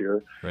last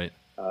year. Right.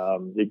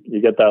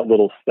 You get that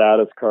little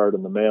status card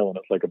in the mail, and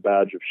it's like a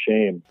badge of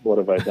shame. What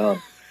have I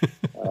done?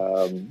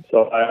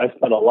 So I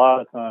spent a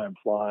lot of time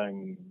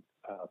flying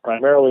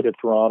primarily to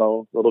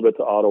Toronto, a little bit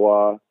to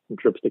Ottawa, some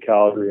trips to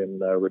Calgary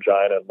and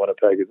Regina, and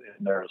Winnipeg is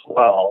in there as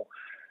well.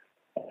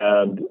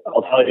 And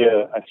I'll tell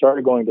you, I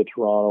started going to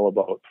Toronto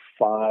about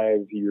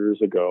 5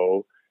 years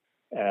ago.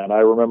 And I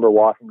remember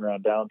walking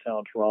around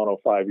downtown Toronto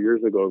 5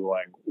 years ago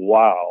going,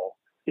 wow,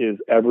 is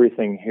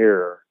everything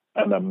here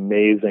an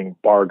amazing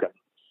bargain?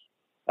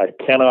 I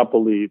cannot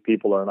believe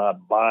people are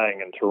not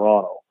buying in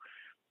Toronto.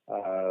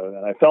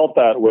 And I felt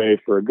that way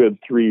for a good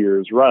 3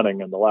 years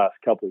running. And the last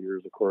couple of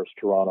years, of course,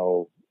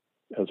 Toronto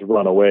has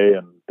run away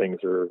and things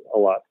are a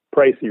lot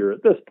pricier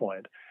at this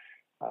point.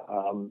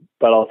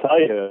 But I'll tell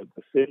you,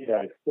 the city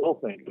I still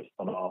think is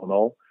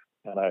phenomenal.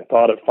 And I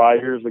thought it 5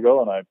 years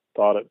ago, and I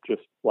thought it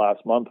just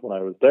last month when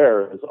I was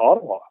there, is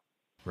Ottawa.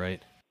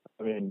 Right.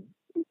 I mean,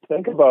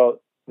 think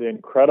about the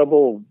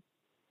incredible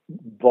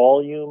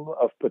volume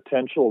of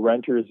potential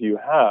renters you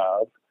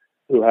have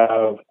who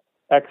have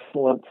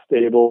excellent,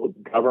 stable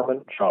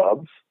government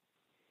jobs.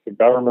 The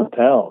government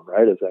town,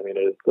 right? It's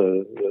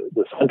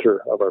the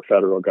center of our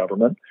federal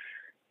government.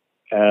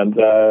 And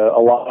a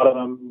lot of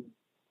them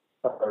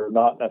are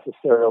not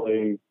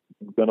necessarily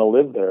going to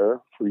live there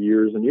for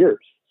years and years.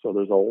 So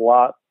there's a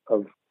lot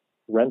of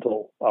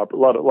rental, a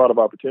lot of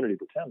opportunity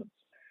for tenants.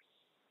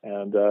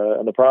 And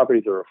the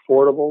properties are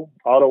affordable.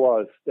 Ottawa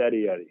is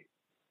steady Eddie.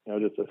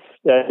 Just a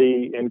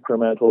steady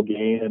incremental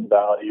gain in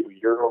value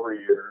year over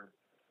year.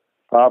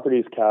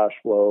 Properties cash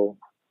flow.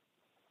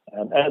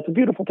 And it's a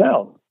beautiful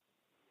town.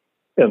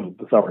 In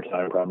the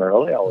summertime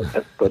primarily, I'll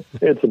admit, but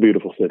it's a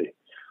beautiful city.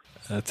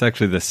 That's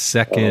actually the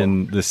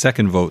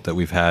second vote that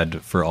we've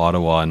had for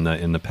Ottawa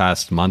in the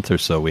past month or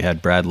so. We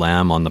had Brad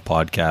Lamb on the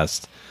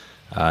podcast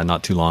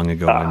not too long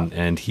ago,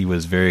 and he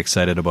was very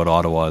excited about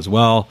Ottawa as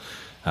well,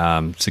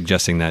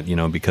 suggesting that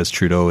because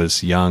Trudeau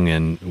is young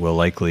and will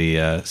likely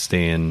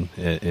stay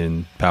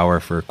in power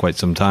for quite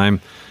some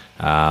time,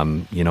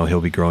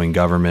 he'll be growing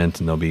government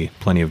and there'll be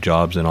plenty of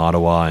jobs in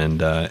Ottawa,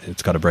 and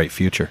it's got a bright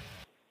future.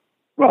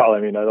 Well,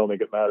 I don't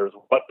think it matters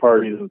what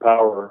party's in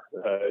power.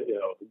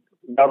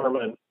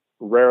 Government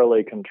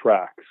rarely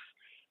contracts.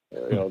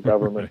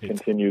 Government Right.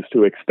 continues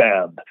to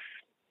expand.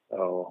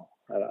 So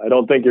I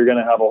don't think you're going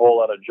to have a whole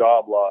lot of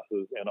job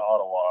losses in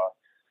Ottawa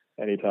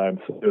anytime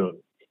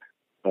soon.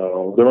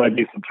 So there might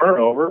be some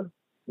turnover,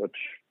 which,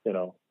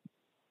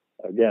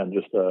 again,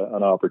 just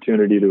an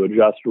opportunity to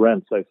adjust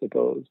rents, I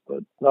suppose.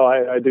 But no,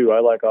 I do.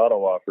 I like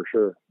Ottawa for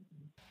sure.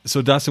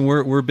 So Dustin,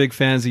 we're big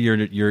fans of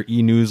your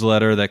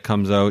e-newsletter that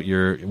comes out.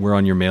 We're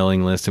on your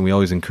mailing list, and we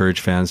always encourage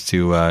fans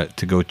to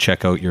go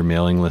check out your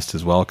mailing list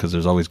as well, because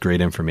there's always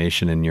great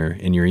information in your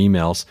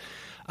emails.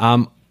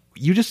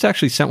 You just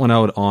actually sent one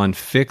out on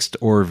fixed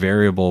or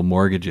variable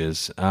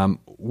mortgages.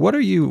 What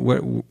are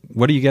you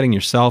getting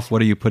yourself?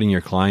 What are you putting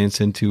your clients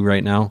into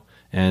right now?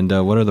 And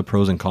what are the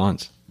pros and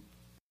cons?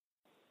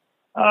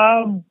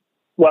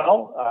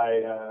 Well,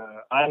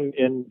 I'm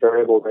in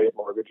variable rate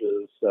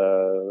mortgages.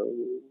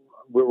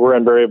 We're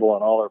in variable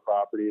on all our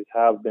properties,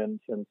 have been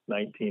since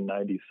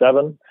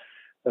 1997.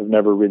 I've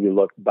never really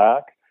looked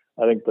back.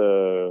 I think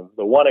the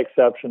one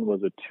exception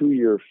was a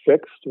 2-year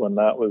fixed when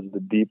that was the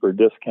deeper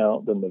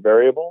discount than the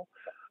variable.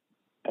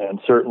 And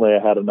certainly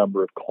I had a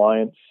number of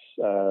clients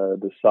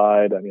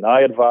decide.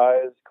 I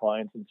advise,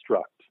 clients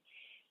instruct.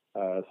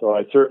 So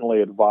I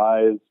certainly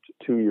advised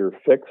 2-year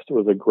fixed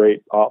was a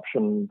great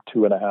option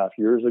 2.5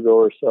 years ago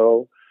or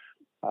so.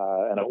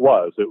 And it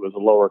was a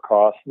lower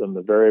cost than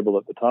the variable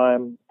at the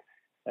time.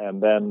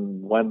 And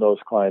then when those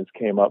clients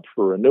came up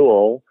for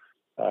renewal,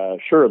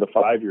 sure, the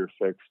 5-year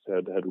fixed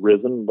had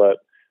risen, but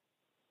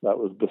that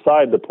was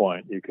beside the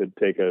point. You could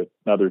take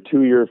another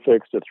 2-year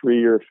fixed, a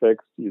 3-year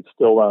fixed. You'd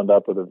still wound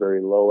up with a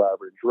very low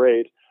average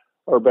rate.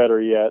 Or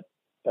better yet,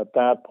 at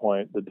that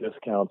point, the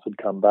discounts had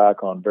come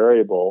back on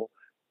variable.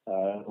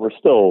 We're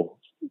still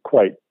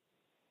quite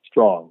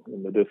strong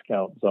in the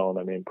discount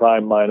zone.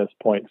 Prime minus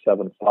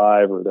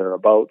 0.75 or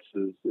thereabouts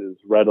is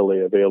readily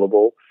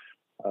available.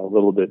 A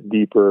little bit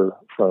deeper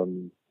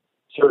from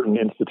certain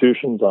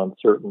institutions on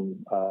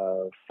certain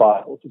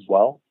files as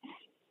well.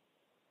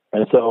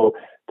 And so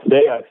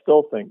today I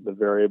still think the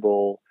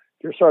variable,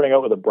 if you're starting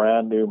out with a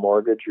brand new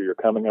mortgage or you're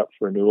coming up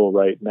for renewal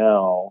right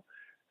now,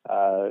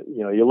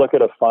 you look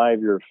at a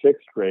 5-year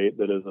fixed rate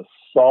that is a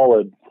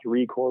solid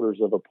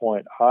 0.75 of a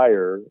point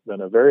higher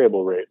than a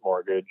variable rate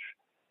mortgage.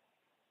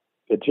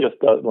 It just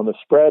does, when the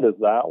spread is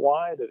that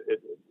wide,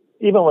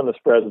 even when the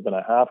spread has been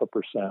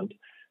 0.5%,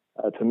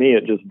 to me,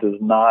 it just does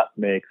not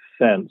make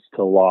sense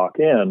to lock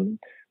in,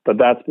 but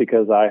that's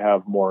because I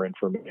have more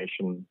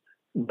information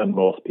than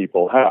most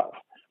people have.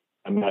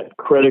 And that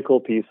critical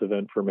piece of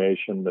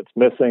information that's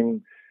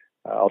missing,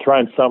 I'll try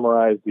and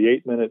summarize the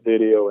 8-minute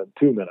video in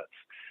 2 minutes.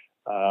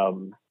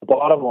 The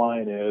bottom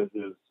line is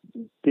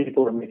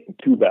people are making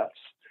two bets,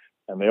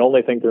 and they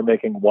only think they're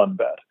making one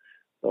bet.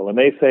 So when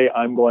they say,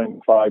 I'm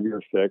going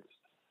 5-year fixed,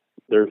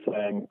 they're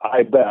saying,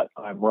 I bet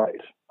I'm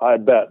right. I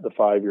bet the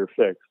 5-year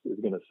fixed is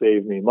going to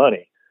save me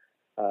money.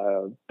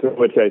 To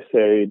which I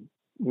say,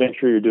 make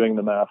sure you're doing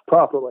the math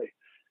properly.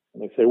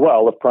 And they say,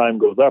 well, if prime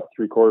goes up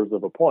 3/4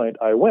 of a point,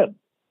 I win.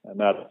 And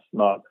that's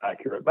not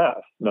accurate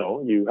math.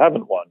 No, you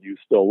haven't won. You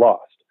still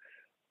lost,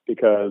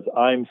 because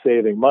I'm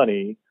saving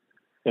money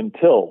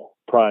until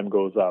prime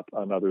goes up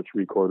another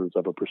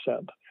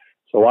 0.75%.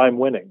 So I'm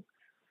winning.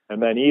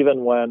 And then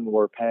even when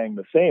we're paying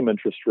the same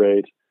interest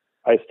rate,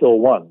 I still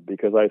won,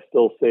 because I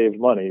still saved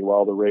money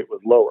while the rate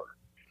was lower.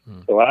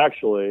 So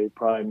actually,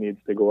 prime needs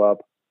to go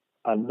up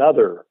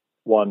another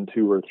 1,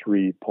 2, or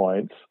 3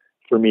 points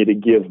for me to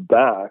give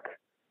back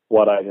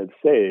what I had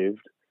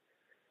saved.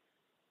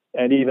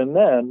 And even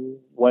then,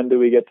 when do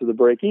we get to the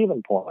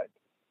break-even point?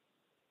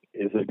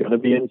 Is it going to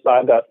be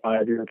inside that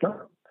 5-year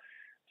term?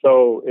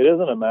 So it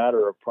isn't a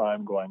matter of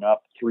prime going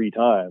up 3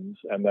 times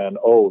and then,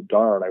 oh,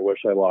 darn, I wish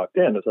I locked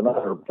in. It's a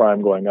matter of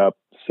prime going up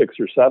 6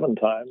 or 7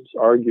 times,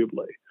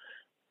 arguably,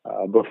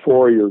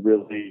 before you're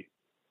really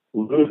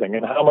losing.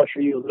 And how much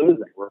are you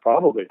losing? We're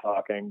probably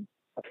talking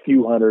a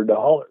few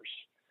 $100s.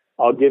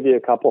 I'll give you a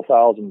couple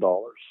 $1,000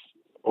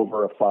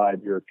 over a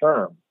 5-year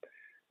term.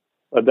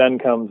 But then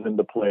comes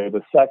into play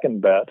the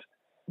second bet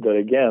that,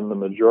 again, the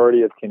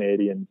majority of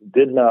Canadians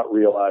did not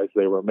realize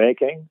they were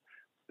making.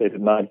 They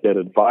did not get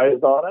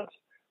advised on it.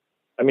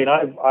 I mean,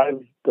 I've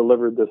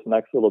delivered this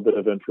next little bit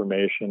of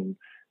information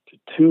to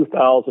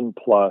 2,000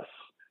 plus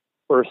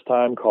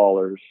first-time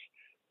callers,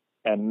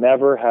 and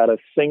never had a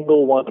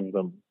single one of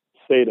them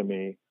say to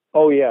me,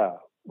 oh, yeah,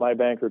 my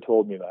banker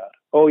told me that.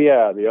 Oh,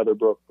 yeah, the other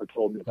broker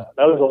told me that.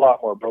 Now, there's a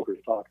lot more brokers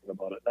talking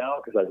about it now,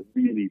 because I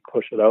really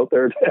push it out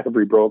there to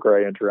every broker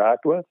I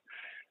interact with,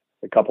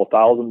 a couple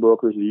thousand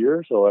brokers a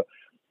year. So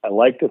I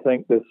like to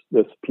think this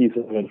piece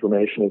of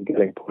information is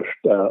getting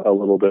pushed a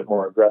little bit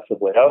more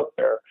aggressively out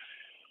there.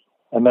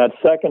 And that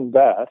second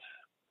bet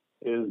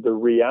is the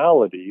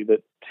reality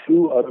that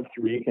 2 out of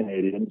 3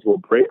 Canadians will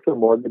break their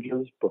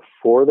mortgages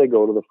before they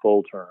go to the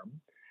full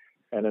term.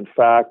 And in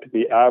fact,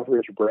 the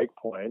average break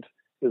point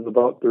is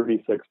about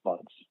 36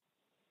 months.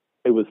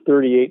 It was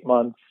 38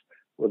 months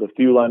with a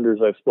few lenders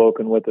I've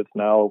spoken with. It's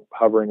now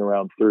hovering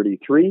around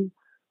 33.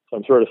 So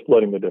I'm sort of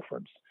splitting the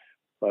difference.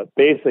 But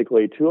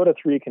basically, 2 out of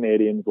 3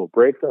 Canadians will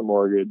break their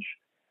mortgage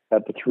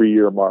at the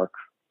 3-year mark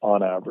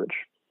on average.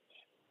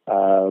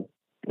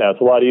 Now,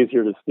 it's a lot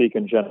easier to speak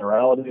in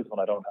generalities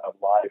when I don't have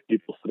live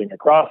people sitting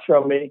across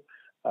from me.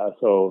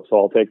 So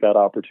I'll take that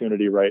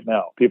opportunity right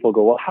now. People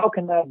go, well, how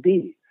can that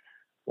be?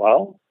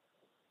 Well,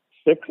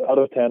 6 out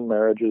of 10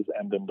 marriages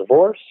end in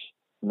divorce.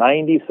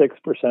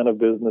 96% of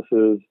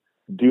businesses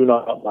do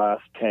not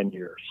last 10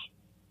 years.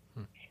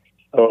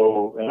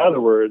 So, in other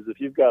words, if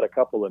you've got a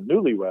couple of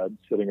newlyweds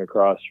sitting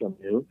across from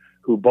you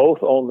who both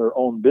own their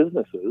own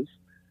businesses,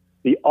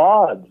 the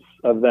odds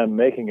of them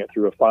making it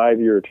through a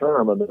 5-year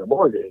term on their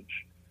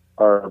mortgage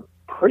are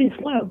pretty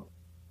slim.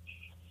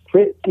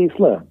 Pretty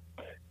slim.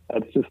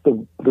 That's just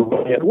the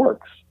way it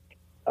works.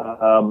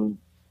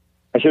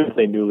 I shouldn't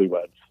say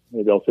newlyweds.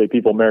 Maybe I'll say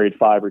people married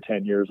 5 or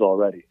 10 years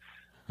already.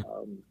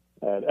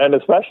 And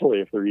especially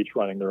if they're each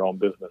running their own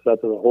business,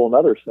 that's a whole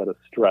other set of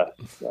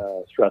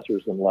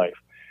stressors in life.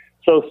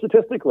 So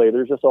statistically,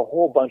 there's just a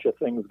whole bunch of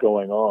things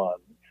going on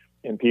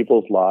in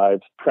people's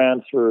lives: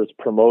 transfers,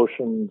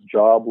 promotions,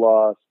 job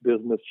loss,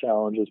 business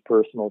challenges,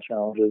 personal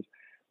challenges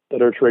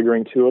that are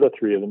triggering 2 out of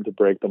 3 of them to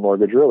break the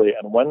mortgage early.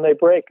 And when they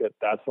break it,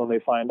 that's when they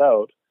find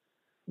out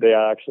they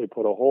actually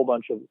put a whole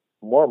bunch of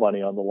more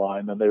money on the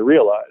line than they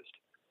realized.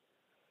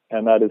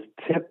 And that is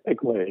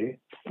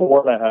typically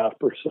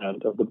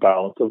 4.5% of the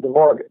balance of the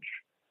mortgage.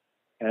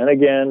 And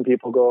again,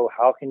 people go,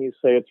 how can you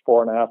say it's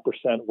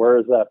 4.5%? Where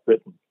is that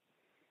written?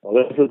 Well,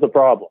 this is the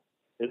problem.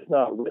 It's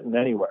not written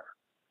anywhere.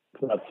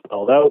 It's not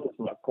spelled out. It's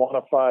not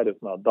quantified.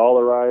 It's not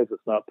dollarized.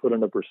 It's not put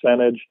in a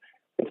percentage.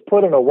 It's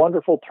put in a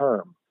wonderful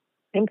term: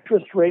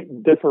 interest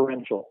rate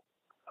differential.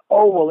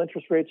 Oh, well,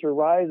 interest rates are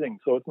rising,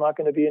 so it's not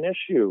going to be an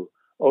issue.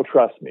 Oh,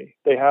 trust me,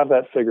 they have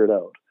that figured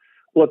out.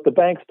 Look, the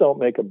banks don't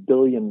make $1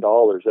 billion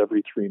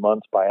every 3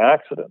 months by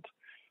accident.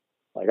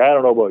 Like, I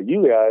don't know about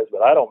you guys,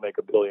 but I don't make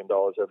 $1 billion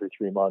every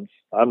 3 months.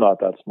 I'm not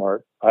that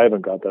smart. I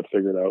haven't got that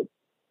figured out.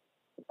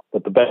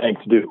 But the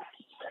banks do.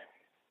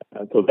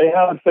 And so they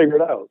have it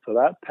figured out. So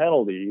that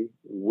penalty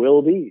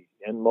will be,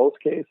 in most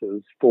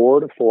cases, 4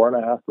 to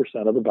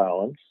 4.5% of the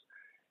balance.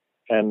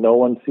 And no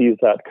one sees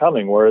that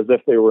coming. Whereas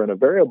if they were in a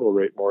variable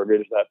rate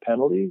mortgage, that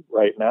penalty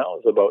right now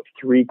is about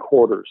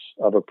 0.75%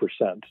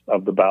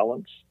 of the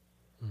balance.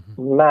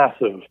 Mm-hmm.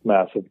 Massive,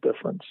 massive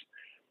difference.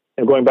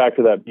 And going back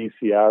to that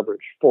BC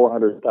average,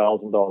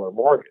 $400,000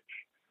 mortgage,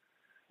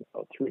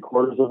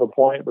 0.75 of a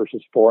point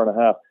versus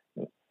 4.5,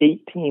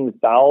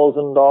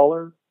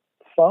 $18,000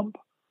 thump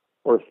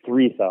or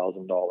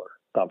 $3,000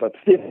 thump, a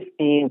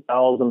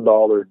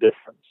 $15,000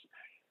 difference.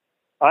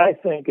 I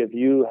think if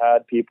you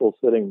had people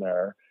sitting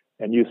there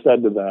and you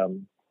said to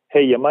them,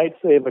 hey, you might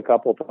save a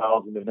couple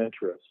thousand in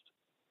interest,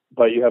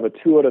 but you have a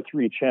 2 out of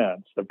 3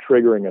 chance of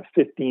triggering a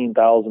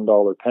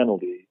 $15,000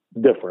 penalty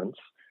difference,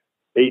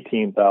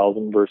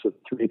 18,000 versus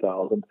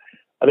 3,000.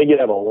 I think you'd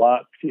have a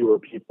lot fewer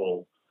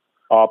people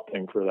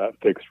opting for that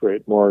fixed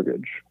rate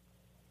mortgage.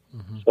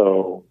 Mm-hmm.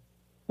 So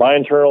my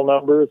internal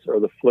numbers are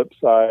the flip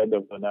side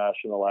of the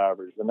national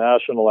average. The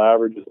national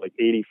average is like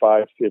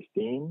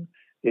 85-15,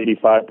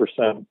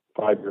 85%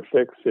 5-year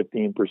fixed,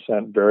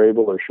 15%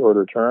 variable or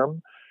shorter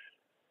term.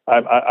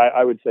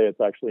 I would say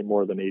it's actually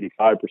more than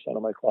 85%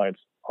 of my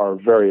clients are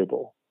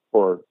variable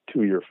or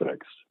 2-year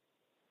fixed.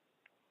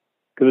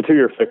 Because the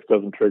 2-year fixed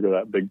doesn't trigger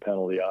that big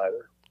penalty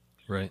either.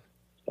 Right.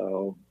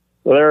 So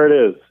there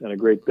it is in a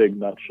great big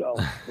nutshell.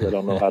 I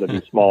don't know how to do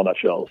small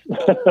nutshells.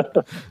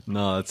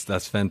 No,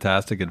 that's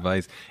fantastic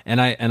advice. And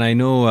I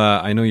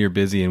know you're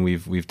busy and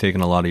we've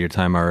taken a lot of your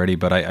time already,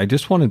 but I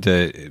just wanted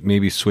to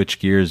maybe switch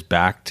gears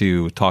back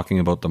to talking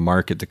about the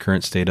market, the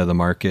current state of the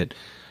market.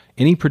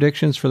 Any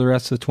predictions for the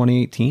rest of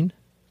 2018?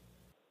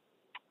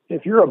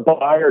 If you're a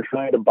buyer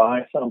trying to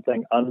buy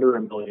something under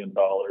 $1 million,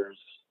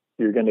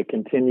 you're going to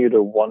continue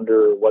to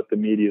wonder what the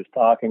media is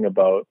talking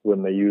about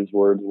when they use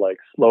words like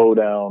slow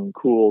down,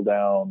 cool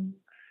down,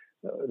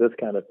 this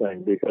kind of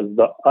thing, because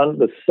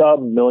the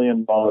sub $1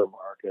 million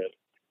market,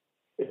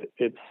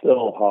 it's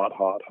still hot.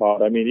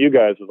 I mean, you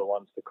guys are the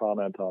ones to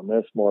comment on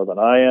this more than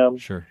I am.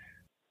 Sure.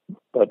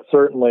 But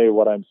certainly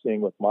what I'm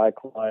seeing with my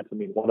clients, I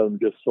mean, one of them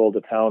just sold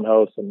a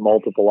townhouse and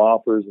multiple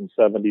offers in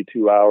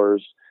 72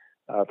 hours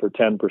for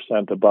 10%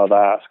 above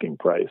asking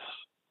price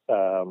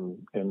in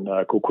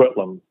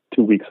Coquitlam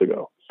 2 weeks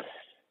ago.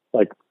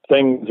 Like,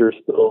 things are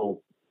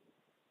still,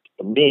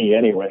 for me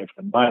anyway,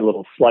 from my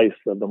little slice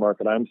of the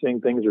market I'm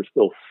seeing, things are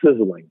still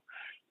sizzling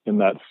in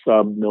that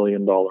sub $1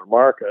 million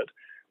market.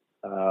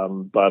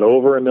 But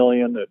over $1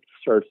 million, it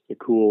starts to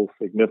cool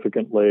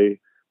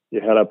significantly. You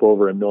head up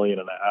over $1.5 million,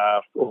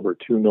 over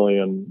 $2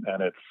 million,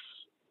 and it's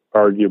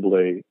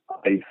arguably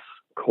ice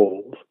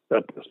cold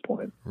at this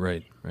point.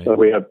 Right. So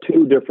we have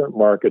 2 different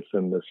markets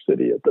in this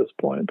city at this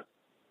point.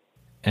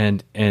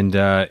 And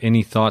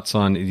any thoughts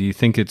on, do you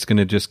think it's going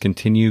to just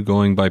continue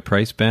going by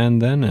price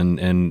band then,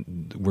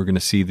 and we're going to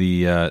see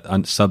the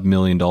sub $1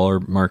 million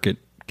market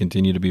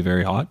continue to be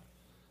very hot?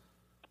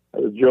 I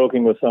was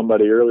joking with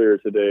somebody earlier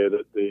today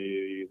that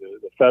the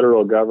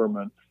federal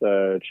government's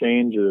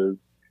changes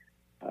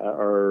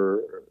are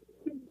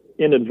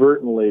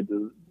inadvertently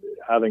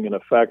having an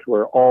effect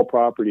where all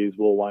properties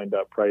will wind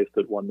up priced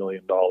at $1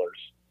 million.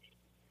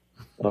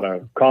 On a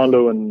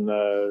condo in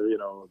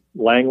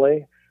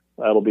Langley,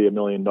 that'll be $1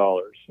 million.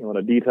 You want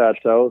a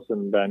detached house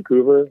in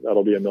Vancouver,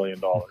 that'll be $1 million.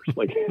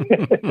 Like,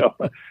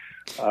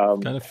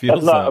 kind of feels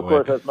that's not, that of way.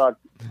 course, that's not.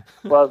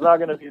 Well, it's not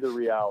going to be the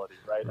reality,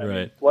 right? I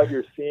mean, what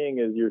you're seeing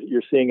is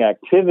you're seeing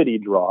activity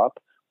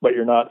drop, but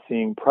you're not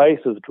seeing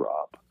prices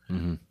drop.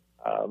 Mm-hmm.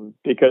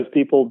 Because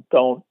people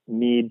don't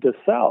need to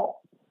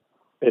sell.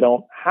 They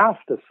don't have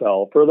to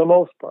sell for the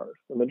most part.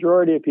 The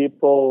majority of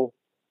people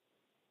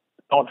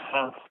don't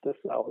have to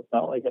sell. It's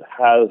not like it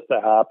has to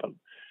happen.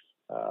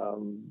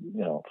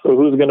 So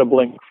who's going to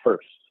blink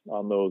first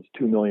on those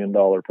 $2 million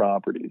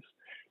properties?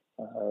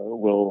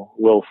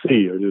 We'll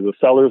see. Or do the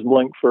sellers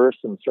blink first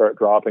and start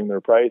dropping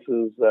their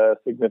prices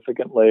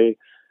significantly,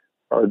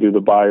 or do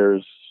the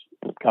buyers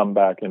come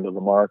back into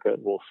the market?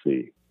 We'll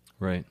see.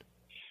 Right.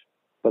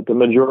 But the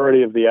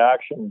majority of the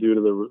action due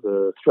to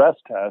the stress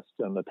test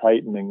and the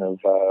tightening of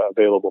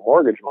available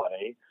mortgage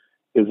money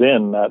is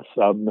in that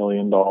sub $1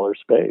 million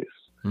space.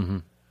 Mm-hmm.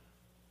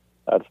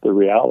 That's the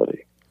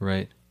reality.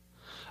 Right.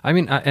 I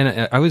mean,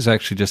 I was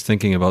actually just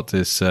thinking about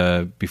this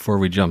before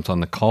we jumped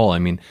on the call. I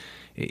mean,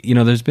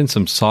 there's been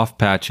some soft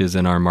patches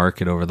in our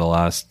market over the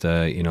last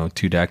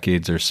 2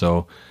 decades or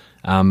so.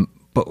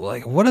 But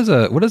like, what does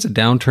a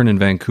downturn in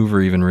Vancouver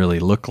even really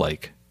look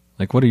like?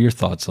 Like, what are your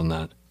thoughts on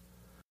that?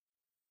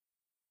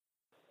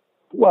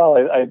 Well,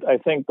 I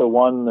think the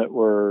one that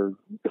we're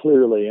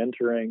clearly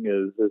entering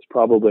is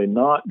probably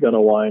not going to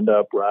wind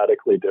up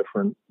radically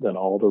different than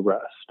all the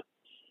rest,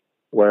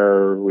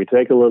 where we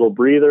take a little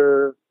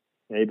breather,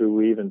 maybe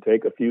we even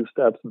take a few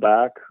steps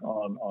back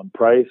on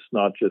price,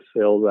 not just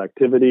sales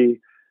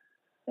activity,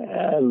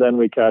 and then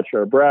we catch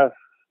our breath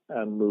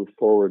and move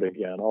forward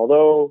again.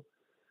 Although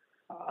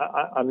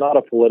I'm not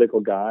a political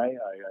guy,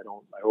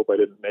 I hope I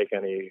didn't make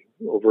any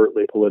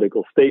overtly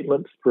political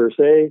statements per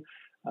se,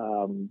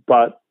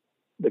 but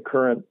the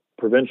current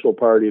provincial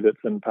party that's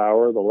in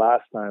power, the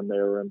last time they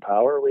were in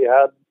power, we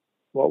had,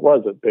 what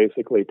was it,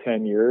 basically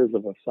 10 years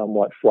of a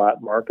somewhat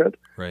flat market.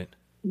 Right.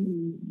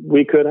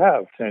 We could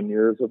have 10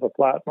 years of a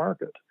flat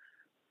market.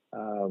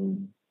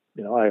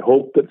 I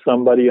hope that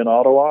somebody in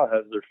Ottawa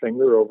has their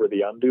finger over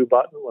the undo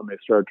button when they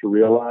start to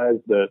realize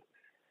that,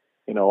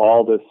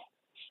 all this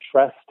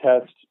stress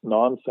test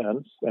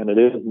nonsense, and it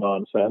is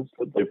nonsense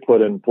that they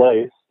put in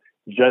place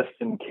just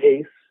in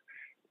case,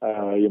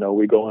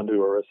 we go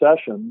into a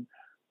recession.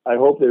 I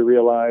hope they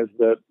realize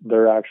that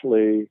they're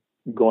actually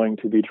going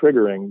to be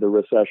triggering the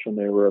recession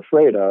they were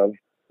afraid of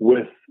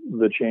with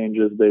the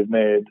changes they've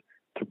made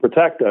to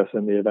protect us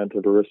in the event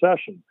of a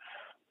recession.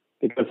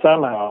 Because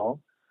somehow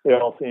they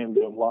all seem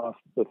to have lost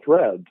the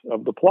thread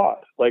of the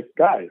plot. Like,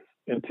 guys,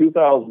 in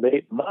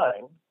 2008 and 9,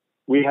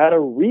 we had a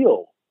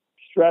real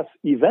stress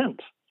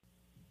event,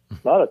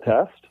 not a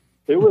test.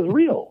 It was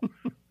real.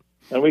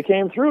 And we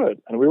came through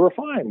it, and we were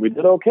fine. We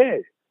did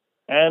okay.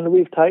 And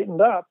we've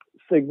tightened up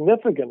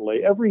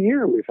significantly. Every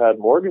year we've had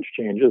mortgage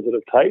changes that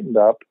have tightened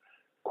up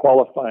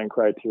qualifying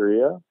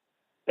criteria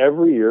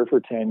every year for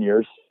 10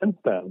 years since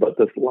then. But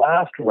this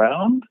last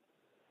round,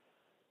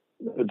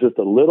 just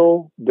a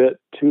little bit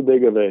too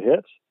big of a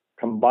hit,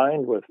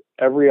 combined with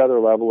every other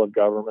level of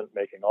government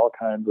making all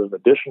kinds of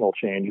additional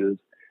changes.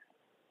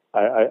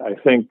 I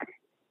think,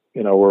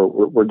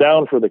 we're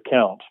down for the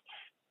count.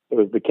 It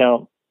was the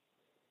count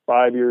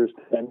 5 years,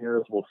 10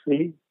 years, we'll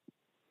see.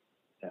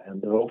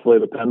 And hopefully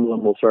the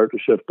pendulum will start to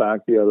shift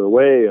back the other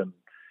way and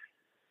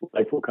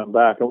life will come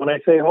back. And when I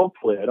say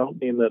hopefully, I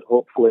don't mean that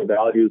hopefully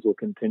values will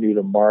continue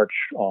to march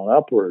on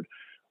upward.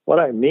 What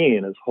I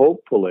mean is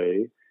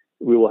hopefully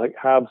we will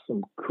have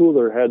some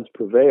cooler heads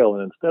prevail.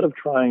 And instead of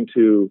trying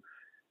to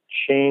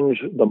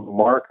change the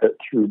market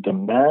through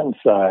demand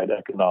side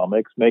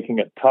economics, making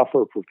it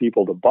tougher for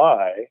people to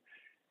buy,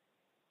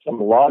 some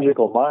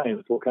logical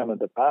minds will come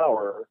into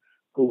power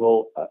who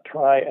will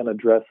try and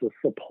address the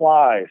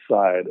supply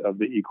side of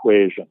the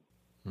equation.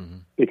 Mm-hmm.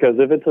 Because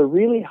if it's a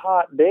really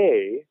hot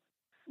day,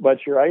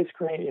 but your ice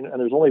cream, and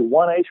there's only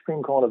one ice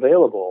cream cone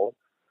available,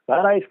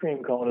 that ice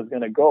cream cone is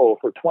going to go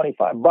for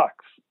 $25. Because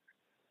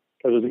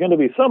there's going to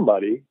be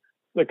somebody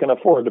that can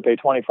afford to pay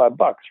 $25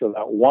 for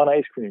that one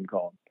ice cream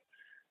cone.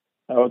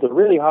 Now, it's a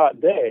really hot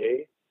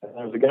day, and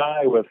there's a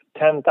guy with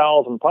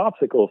 10,000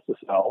 popsicles to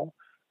sell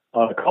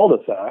on a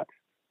cul-de-sac.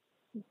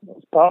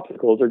 Those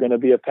popsicles are going to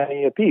be a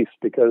penny a piece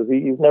because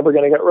he's never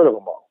going to get rid of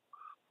them all.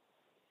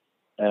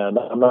 And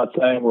I'm not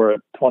saying we're at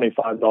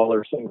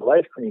 $25 single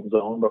ice cream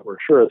zone, but we're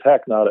sure as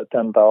heck not at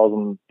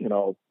 10,000,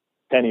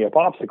 penny a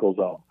popsicle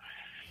zone.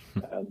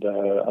 And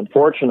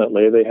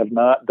unfortunately, they have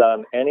not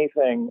done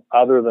anything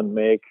other than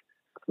make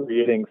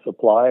creating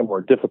supply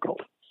more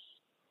difficult.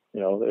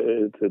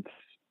 It's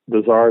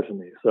bizarre to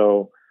me.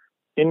 So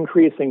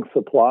increasing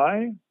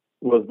supply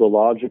was the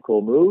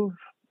logical move,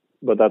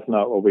 but that's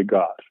not what we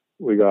got.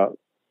 We got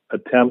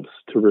attempts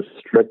to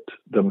restrict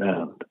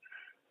demand,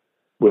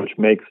 which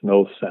makes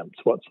no sense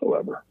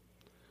whatsoever.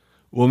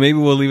 Well, maybe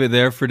we'll leave it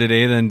there for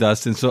today then,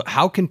 Dustin. So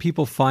how can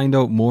people find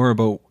out more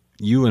about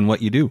you and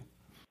what you do?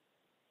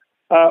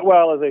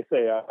 Well, as I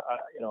say, I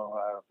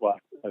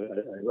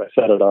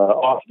said it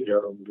off the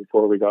air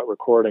before we got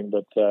recording,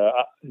 but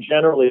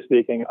generally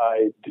speaking,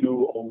 I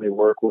do only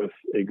work with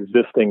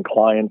existing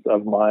clients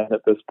of mine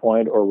at this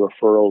point or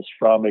referrals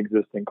from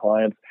existing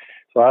clients.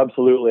 So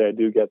absolutely, I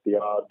do get the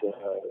odd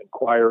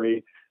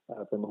inquiry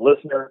from a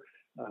listener.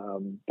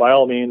 By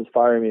all means,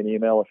 fire me an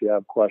email if you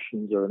have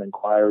questions or an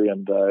inquiry.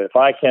 And if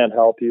I can't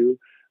help you,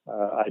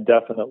 I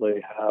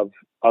definitely have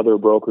other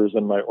brokers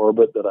in my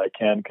orbit that I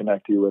can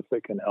connect you with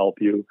that can help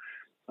you.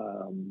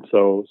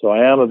 So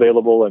I am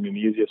available. I mean, the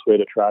easiest way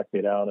to track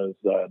me down is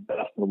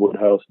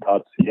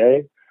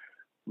dustinwoodhouse.ca.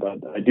 But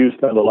I do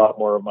spend a lot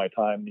more of my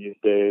time these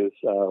days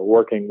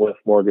working with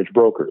mortgage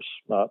brokers,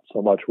 not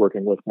so much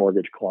working with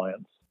mortgage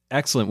clients.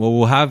 Excellent. Well,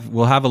 we'll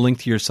have a link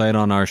to your site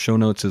on our show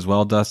notes as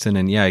well, Dustin.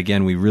 And yeah,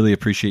 again, we really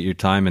appreciate your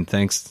time and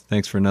thanks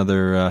for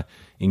another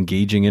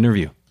engaging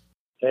interview.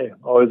 Hey,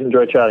 always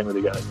enjoy chatting with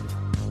you guys.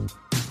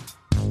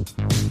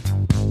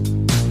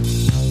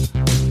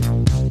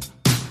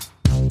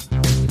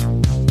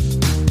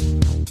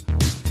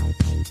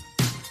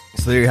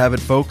 So there you have it,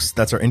 folks.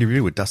 That's our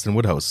interview with Dustin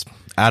Woodhouse.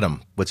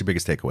 Adam, what's your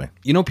biggest takeaway?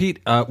 Pete,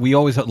 we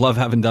always love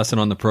having Dustin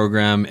on the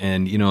program.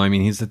 And,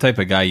 he's the type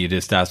of guy you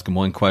just ask him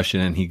one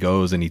question and he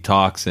goes and he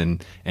talks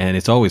and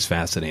it's always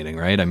fascinating,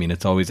 right? I mean,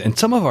 it's always, and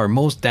some of our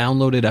most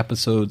downloaded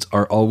episodes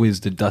are always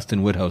the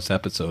Dustin Woodhouse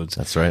episodes.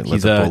 That's right.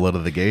 Let's pull out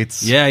of the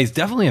gates. Yeah, he's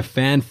definitely a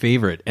fan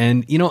favorite.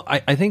 And,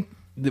 I think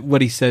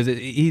what he says,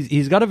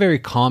 he's got a very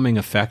calming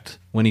effect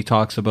when he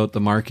talks about the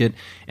market.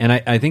 And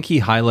I think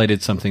he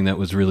highlighted something that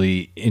was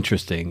really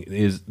interesting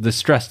is the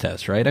stress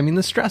test, right? I mean,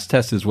 the stress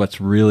test is what's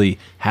really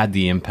had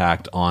the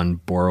impact on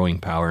borrowing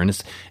power.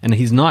 And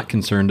he's not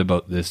concerned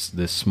about this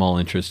small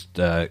interest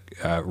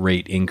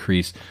rate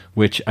increase,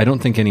 which I don't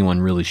think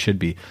anyone really should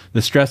be.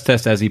 The stress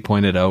test, as he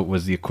pointed out,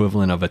 was the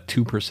equivalent of a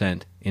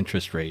 2%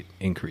 interest rate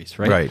increase,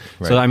 right? Right.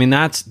 So, I mean,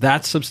 that's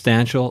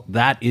substantial.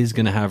 That is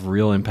going to have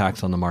real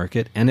impacts on the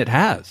market, and it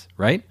has,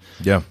 right?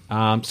 Yeah.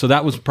 So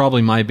that was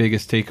probably my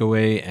biggest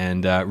takeaway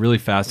and really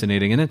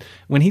fascinating. And then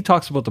when he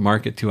talks about the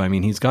market too, I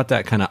mean, he's got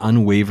that kind of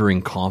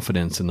unwavering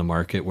confidence in the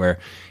market where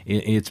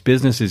it's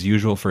business as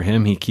usual for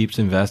him. He keeps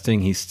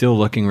investing. He's still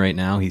looking right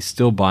now. He's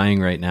still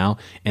buying right now.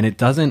 And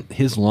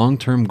his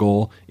long-term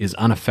goal is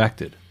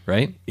unaffected,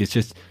 right? It's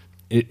just,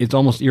 it's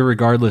almost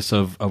irregardless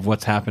of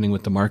what's happening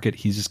with the market.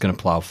 He's just going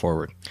to plow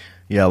forward.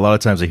 Yeah, a lot of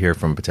times I hear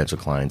from potential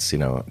clients,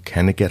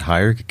 can it get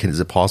higher? Is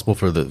it possible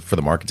for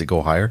the market to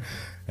go higher?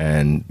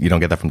 And you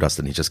don't get that from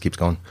Dustin. He just keeps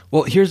going.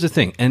 Well, here's the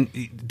thing, and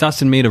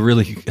Dustin made a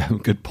really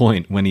good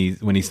point when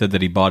he said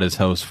that he bought his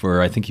house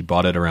for, I think he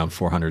bought it around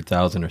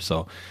 $400,000 or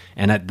so.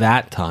 And at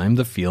that time,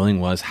 the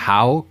feeling was,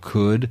 how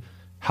could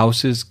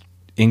houses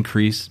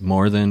increase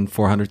more than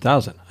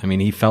 $400,000? I mean,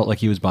 he felt like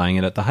he was buying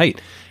it at the height.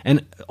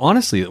 And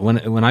honestly,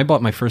 when I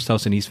bought my first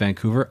house in East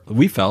Vancouver,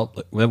 we felt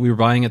that we were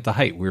buying at the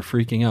height. We were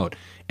freaking out.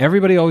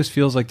 Everybody always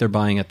feels like they're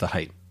buying at the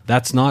height.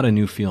 That's not a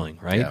new feeling,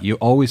 right? Yeah. You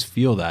always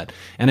feel that.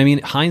 And I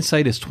mean,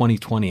 hindsight is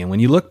 20/20. And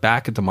when you look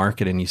back at the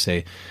market and you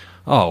say,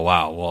 oh,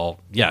 wow, well,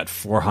 yeah, at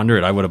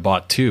 400, I would have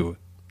bought 2.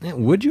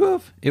 Would you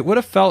have? It would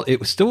have felt,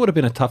 it still would have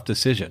been a tough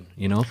decision,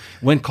 you know?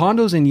 When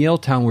condos in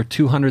Yaletown were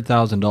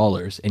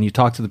 $200,000 and you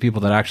talk to the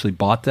people that actually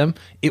bought them,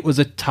 it was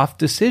a tough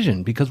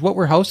decision, because what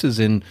were houses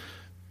in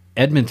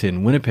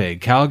Edmonton,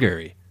 Winnipeg,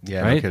 Calgary?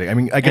 Yeah, right? no kidding. I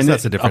mean, I guess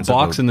that's the difference. A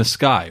box in the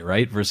sky,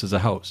 right? Versus a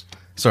house.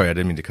 Sorry, I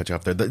didn't mean to cut you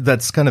off there.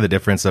 That's kind of the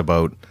difference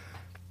about,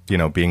 you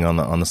know, being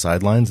on the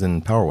sidelines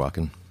and power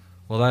walking.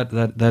 Well,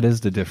 that is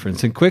the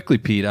difference. And quickly,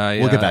 Pete,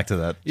 we'll get back to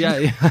that.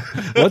 Yeah.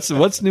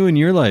 What's new in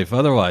your life?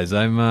 Otherwise,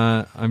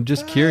 I'm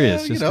just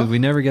curious, just because we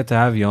never get to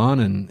have you on,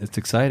 and it's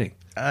exciting.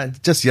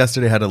 Just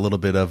yesterday, had a little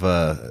bit of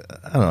a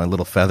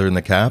little feather in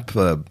the cap.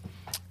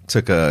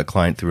 Took a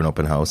client through an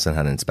open house and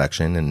had an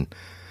inspection, and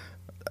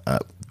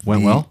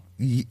went well.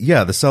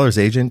 Yeah, the seller's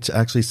agent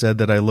actually said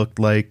that I looked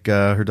like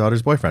her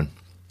daughter's boyfriend.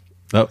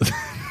 That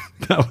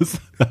was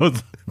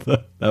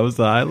the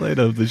highlight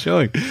of the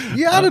showing.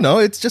 Yeah, I don't know.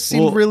 It just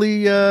seemed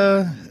really.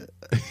 It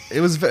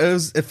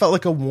felt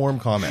like a warm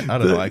comment. I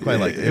don't know. I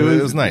quite liked it.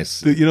 It was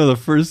nice. You know, the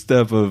first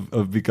step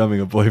of becoming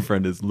a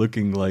boyfriend is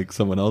looking like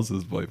someone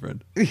else's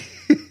boyfriend. Yeah,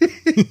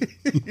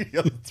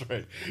 that's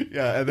right.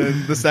 Yeah, and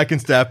then the second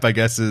step, I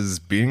guess, is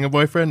being a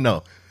boyfriend.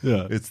 No.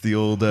 Yeah, it's the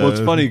old. Well, it's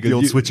funny, the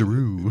old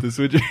switcheroo. The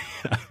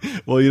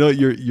switcheroo. Well, you know,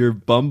 your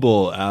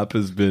Bumble app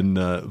has been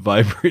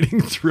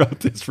vibrating throughout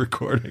this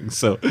recording,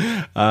 so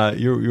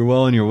you're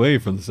well on your way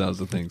from the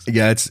sounds of things.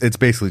 Yeah, it's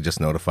basically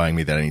just notifying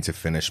me that I need to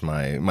finish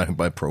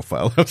my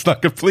profile. It's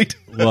not complete.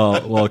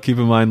 Well, keep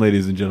in mind,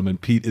 ladies and gentlemen,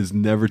 Pete is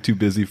never too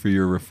busy for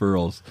your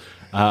referrals.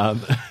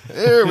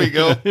 There we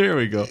go. Here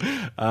we go.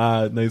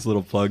 Nice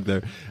little plug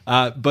there.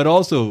 But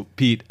also,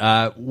 Pete,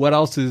 what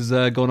else is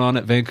going on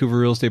at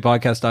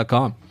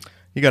VancouverRealEstatePodcast.com?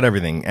 You got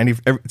everything. And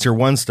it's your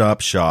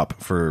one-stop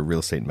shop for real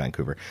estate in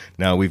Vancouver.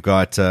 Now, we've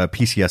got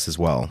PCS as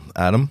well.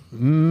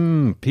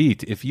 Adam?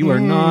 Pete, if you are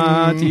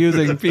not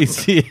using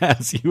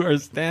PCS, you are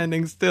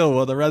standing still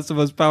while the rest of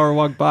us power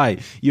walk by.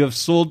 You have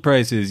sold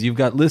prices. You've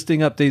got listing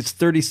updates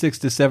 36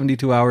 to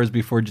 72 hours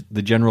before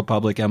the general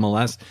public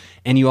MLS.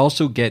 And you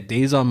also get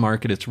days on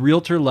market. It's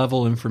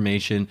realtor-level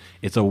information.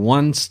 It's a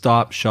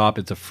one-stop shop.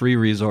 It's a free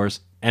resource.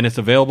 And it's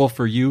available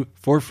for you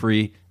for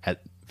free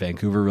at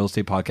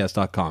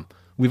VancouverRealEstatePodcast.com.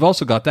 We've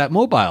also got that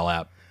mobile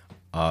app.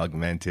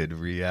 Augmented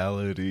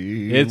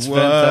reality. It's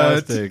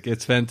fantastic.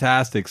 It's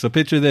fantastic. So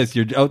picture this.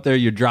 You're out there,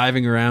 you're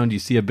driving around, you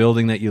see a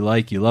building that you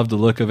like, you love the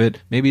look of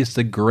it. Maybe it's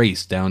the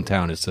Grace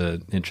downtown. It's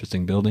an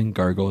interesting building,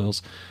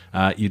 gargoyles.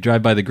 You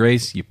drive by the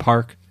Grace, you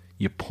park,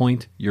 you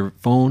point your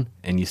phone,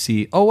 and you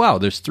see, oh wow,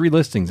 there's 3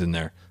 listings in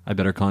there. I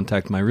better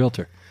contact my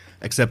realtor.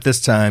 Except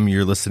this time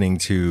you're listening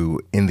to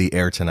In the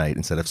Air Tonight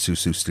instead of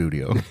Susu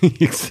Studio.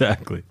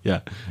 Exactly.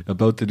 Yeah.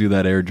 About to do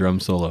that air drum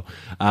solo.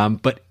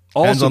 But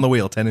also, hands on the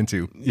wheel, 10 and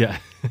 2. Yeah.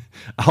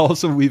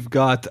 Also, we've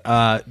got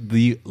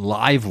the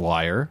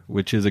Livewire,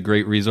 which is a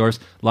great resource.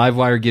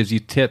 Livewire gives you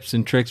tips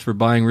and tricks for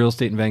buying real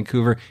estate in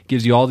Vancouver,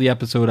 gives you all the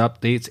episode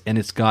updates, and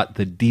it's got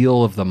the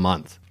deal of the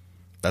month.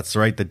 That's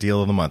right, the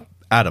deal of the month.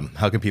 Adam,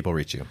 how can people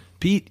reach you?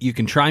 Pete, you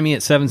can try me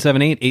at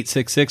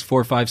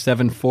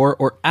 778-866-4574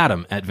 or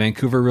Adam at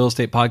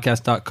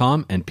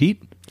VancouverRealEstatePodcast.com. And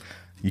Pete?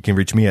 You can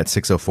reach me at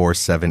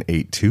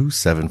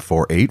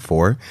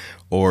 604-782-7484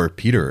 or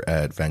Peter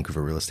at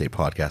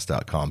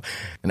VancouverRealEstatePodcast.com.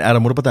 And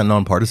Adam, what about that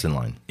nonpartisan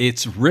line?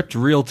 It's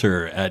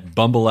RippedRealtor at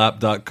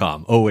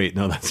BumbleApp.com. Oh, wait,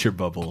 no, that's your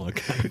Bumble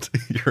account.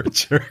 You're a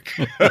jerk.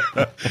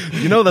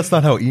 You know that's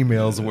not how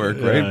emails work,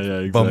 right? Yeah,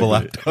 exactly.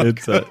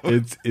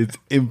 BumbleApp.com. It's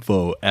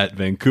info at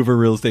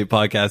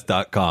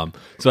VancouverRealEstatePodcast.com.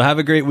 So have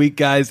a great week,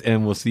 guys,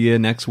 and we'll see you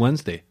next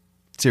Wednesday.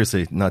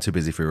 Seriously, not too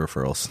busy for your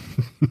referrals.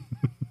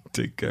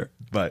 Take care.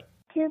 Bye.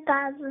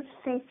 2000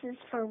 Faces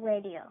for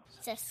Radio.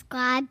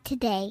 Subscribe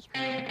today.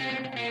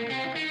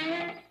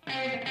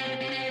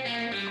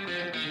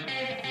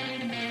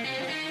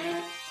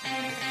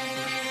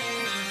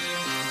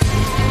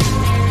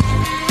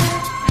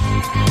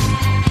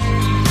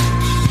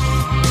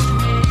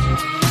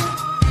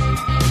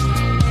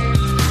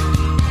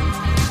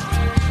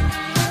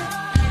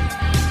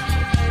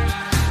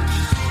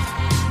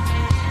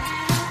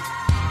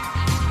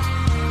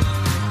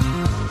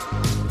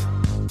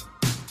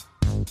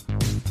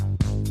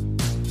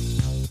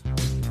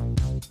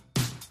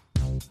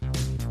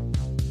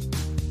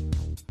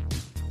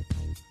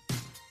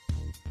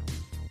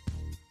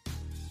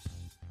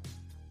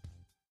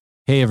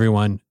 Hey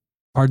everyone,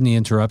 pardon the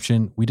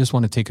interruption. We just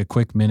want to take a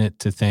quick minute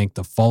to thank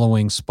the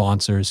following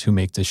sponsors who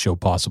make this show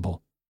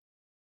possible.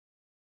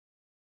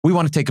 We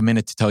want to take a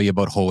minute to tell you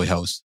about Holy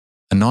House.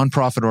 a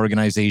nonprofit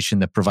organization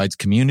that provides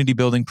community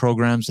building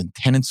programs and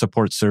tenant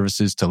support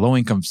services to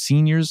low-income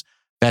seniors,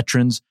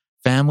 veterans,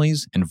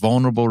 families, and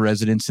vulnerable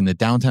residents in the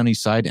downtown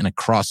east side and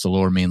across the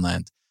lower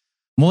mainland.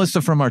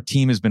 Melissa from our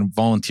team has been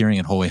volunteering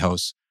at Holy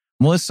House.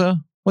 Melissa,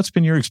 what's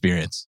been your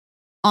experience?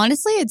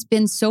 Honestly, it's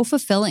been so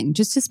fulfilling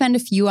just to spend a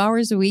few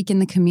hours a week in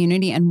the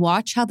community and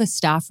watch how the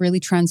staff really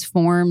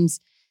transforms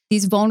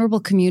these vulnerable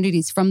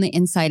communities from the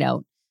inside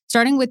out,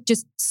 starting with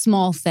just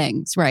small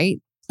things,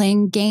 right?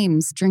 Playing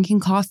games, drinking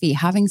coffee,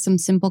 having some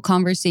simple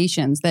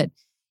conversations that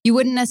you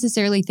wouldn't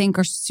necessarily think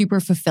are super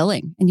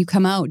fulfilling. And you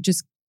come out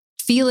just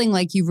feeling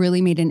like you've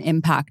really made an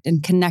impact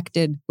and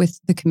connected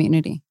with the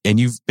community. And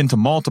you've been to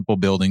multiple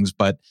buildings,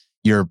 but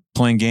you're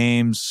playing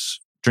games,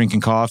 drinking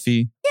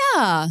coffee.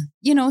 Yeah,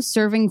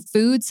 serving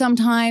food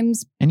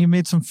sometimes. And you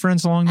made some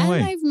friends along the way.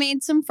 And I've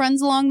made some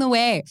friends along the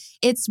way.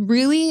 It's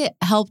really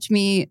helped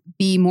me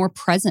be more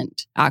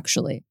present,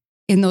 actually,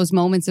 in those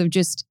moments of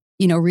just,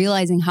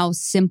 realizing how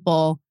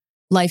simple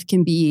life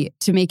can be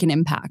to make an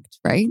impact,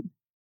 right?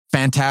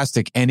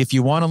 Fantastic. And if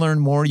you want to learn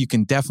more, you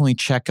can definitely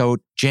check out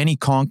Jenny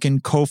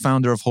Conkin,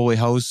 co-founder of Holy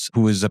House,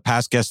 who is a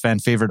past guest fan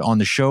favorite on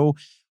the show,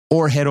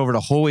 or head over to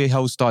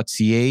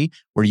holyhouse.ca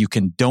where you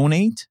can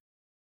donate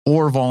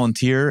or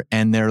volunteer.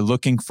 And they're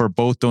looking for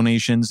both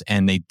donations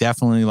and they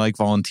definitely like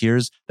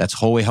volunteers.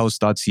 That's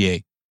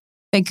holyhouse.ca.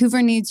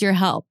 Vancouver needs your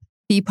help.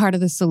 Be part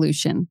of the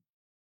solution.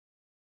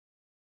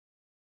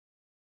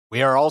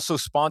 We are also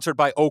sponsored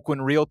by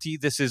Oakwyn Realty.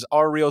 This is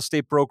our real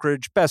estate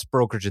brokerage, best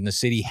brokerage in the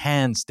city,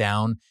 hands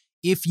down.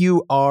 If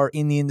you are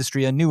in the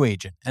industry, a new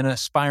agent, an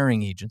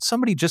aspiring agent,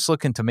 somebody just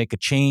looking to make a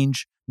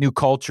change, new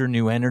culture,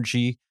 new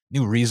energy,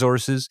 new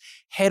resources,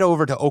 head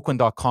over to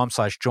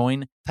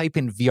oakwyn.com/join, type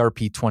in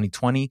VRP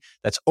 2020.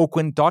 That's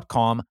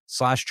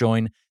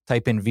oakwyn.com/join,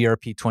 type in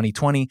VRP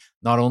 2020.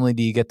 Not only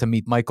do you get to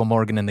meet Michael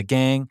Morgan and the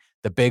gang,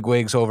 the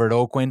bigwigs over at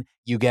Oakwyn,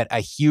 you get a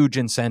huge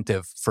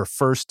incentive for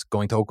first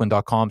going to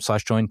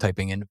oakwyn.com/join,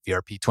 typing in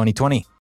VRP 2020.